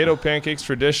potato pancakes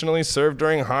traditionally served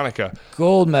during Hanukkah?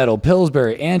 Gold medal,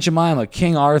 Pillsbury, Aunt Jemima,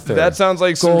 King Arthur. That sounds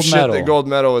like some Gold shit medal. that Gold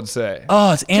Medal would say.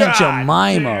 Oh, it's Aunt God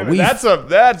Jemima. damn it. That's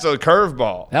a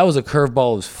curveball. That was a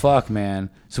curveball as fuck, man.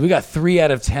 So we got 3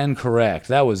 out of 10 correct.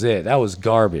 That was it. That was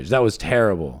garbage. That was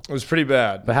terrible. It was pretty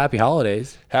bad. But happy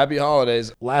holidays. Happy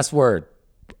holidays. Last word.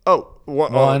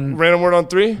 One random word on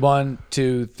 3? 1,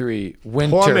 2, 3.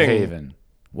 Winter Plumbing. Haven.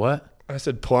 What? I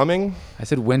said plumbing. I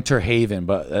said Winter Haven,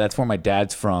 but that's where my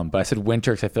dad's from. But I said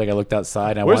winter because I feel like I looked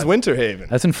outside. And Where's Winter Haven?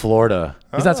 That's in Florida.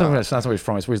 He's not somewhere. That's not where he's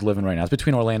from. It's where he's living right now. It's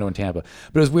between Orlando and Tampa.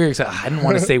 But it was weird because I didn't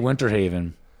want to say Winter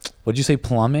Haven. What'd you say?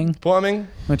 Plumbing? Plumbing.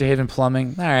 Winter Haven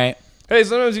plumbing. All right. Hey,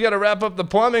 sometimes you got to wrap up the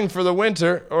plumbing for the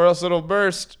winter, or else it'll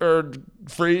burst or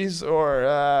freeze or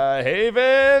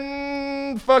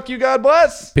Haven. Fuck you. God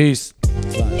bless. Peace.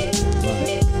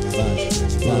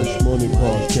 Lunch Money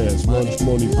Podcast. Lunch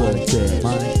Money Podcast.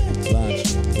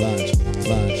 Lunch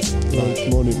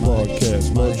Money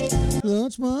Podcast.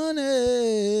 Lunch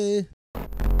Money.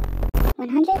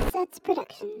 100 Sets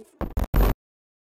Productions.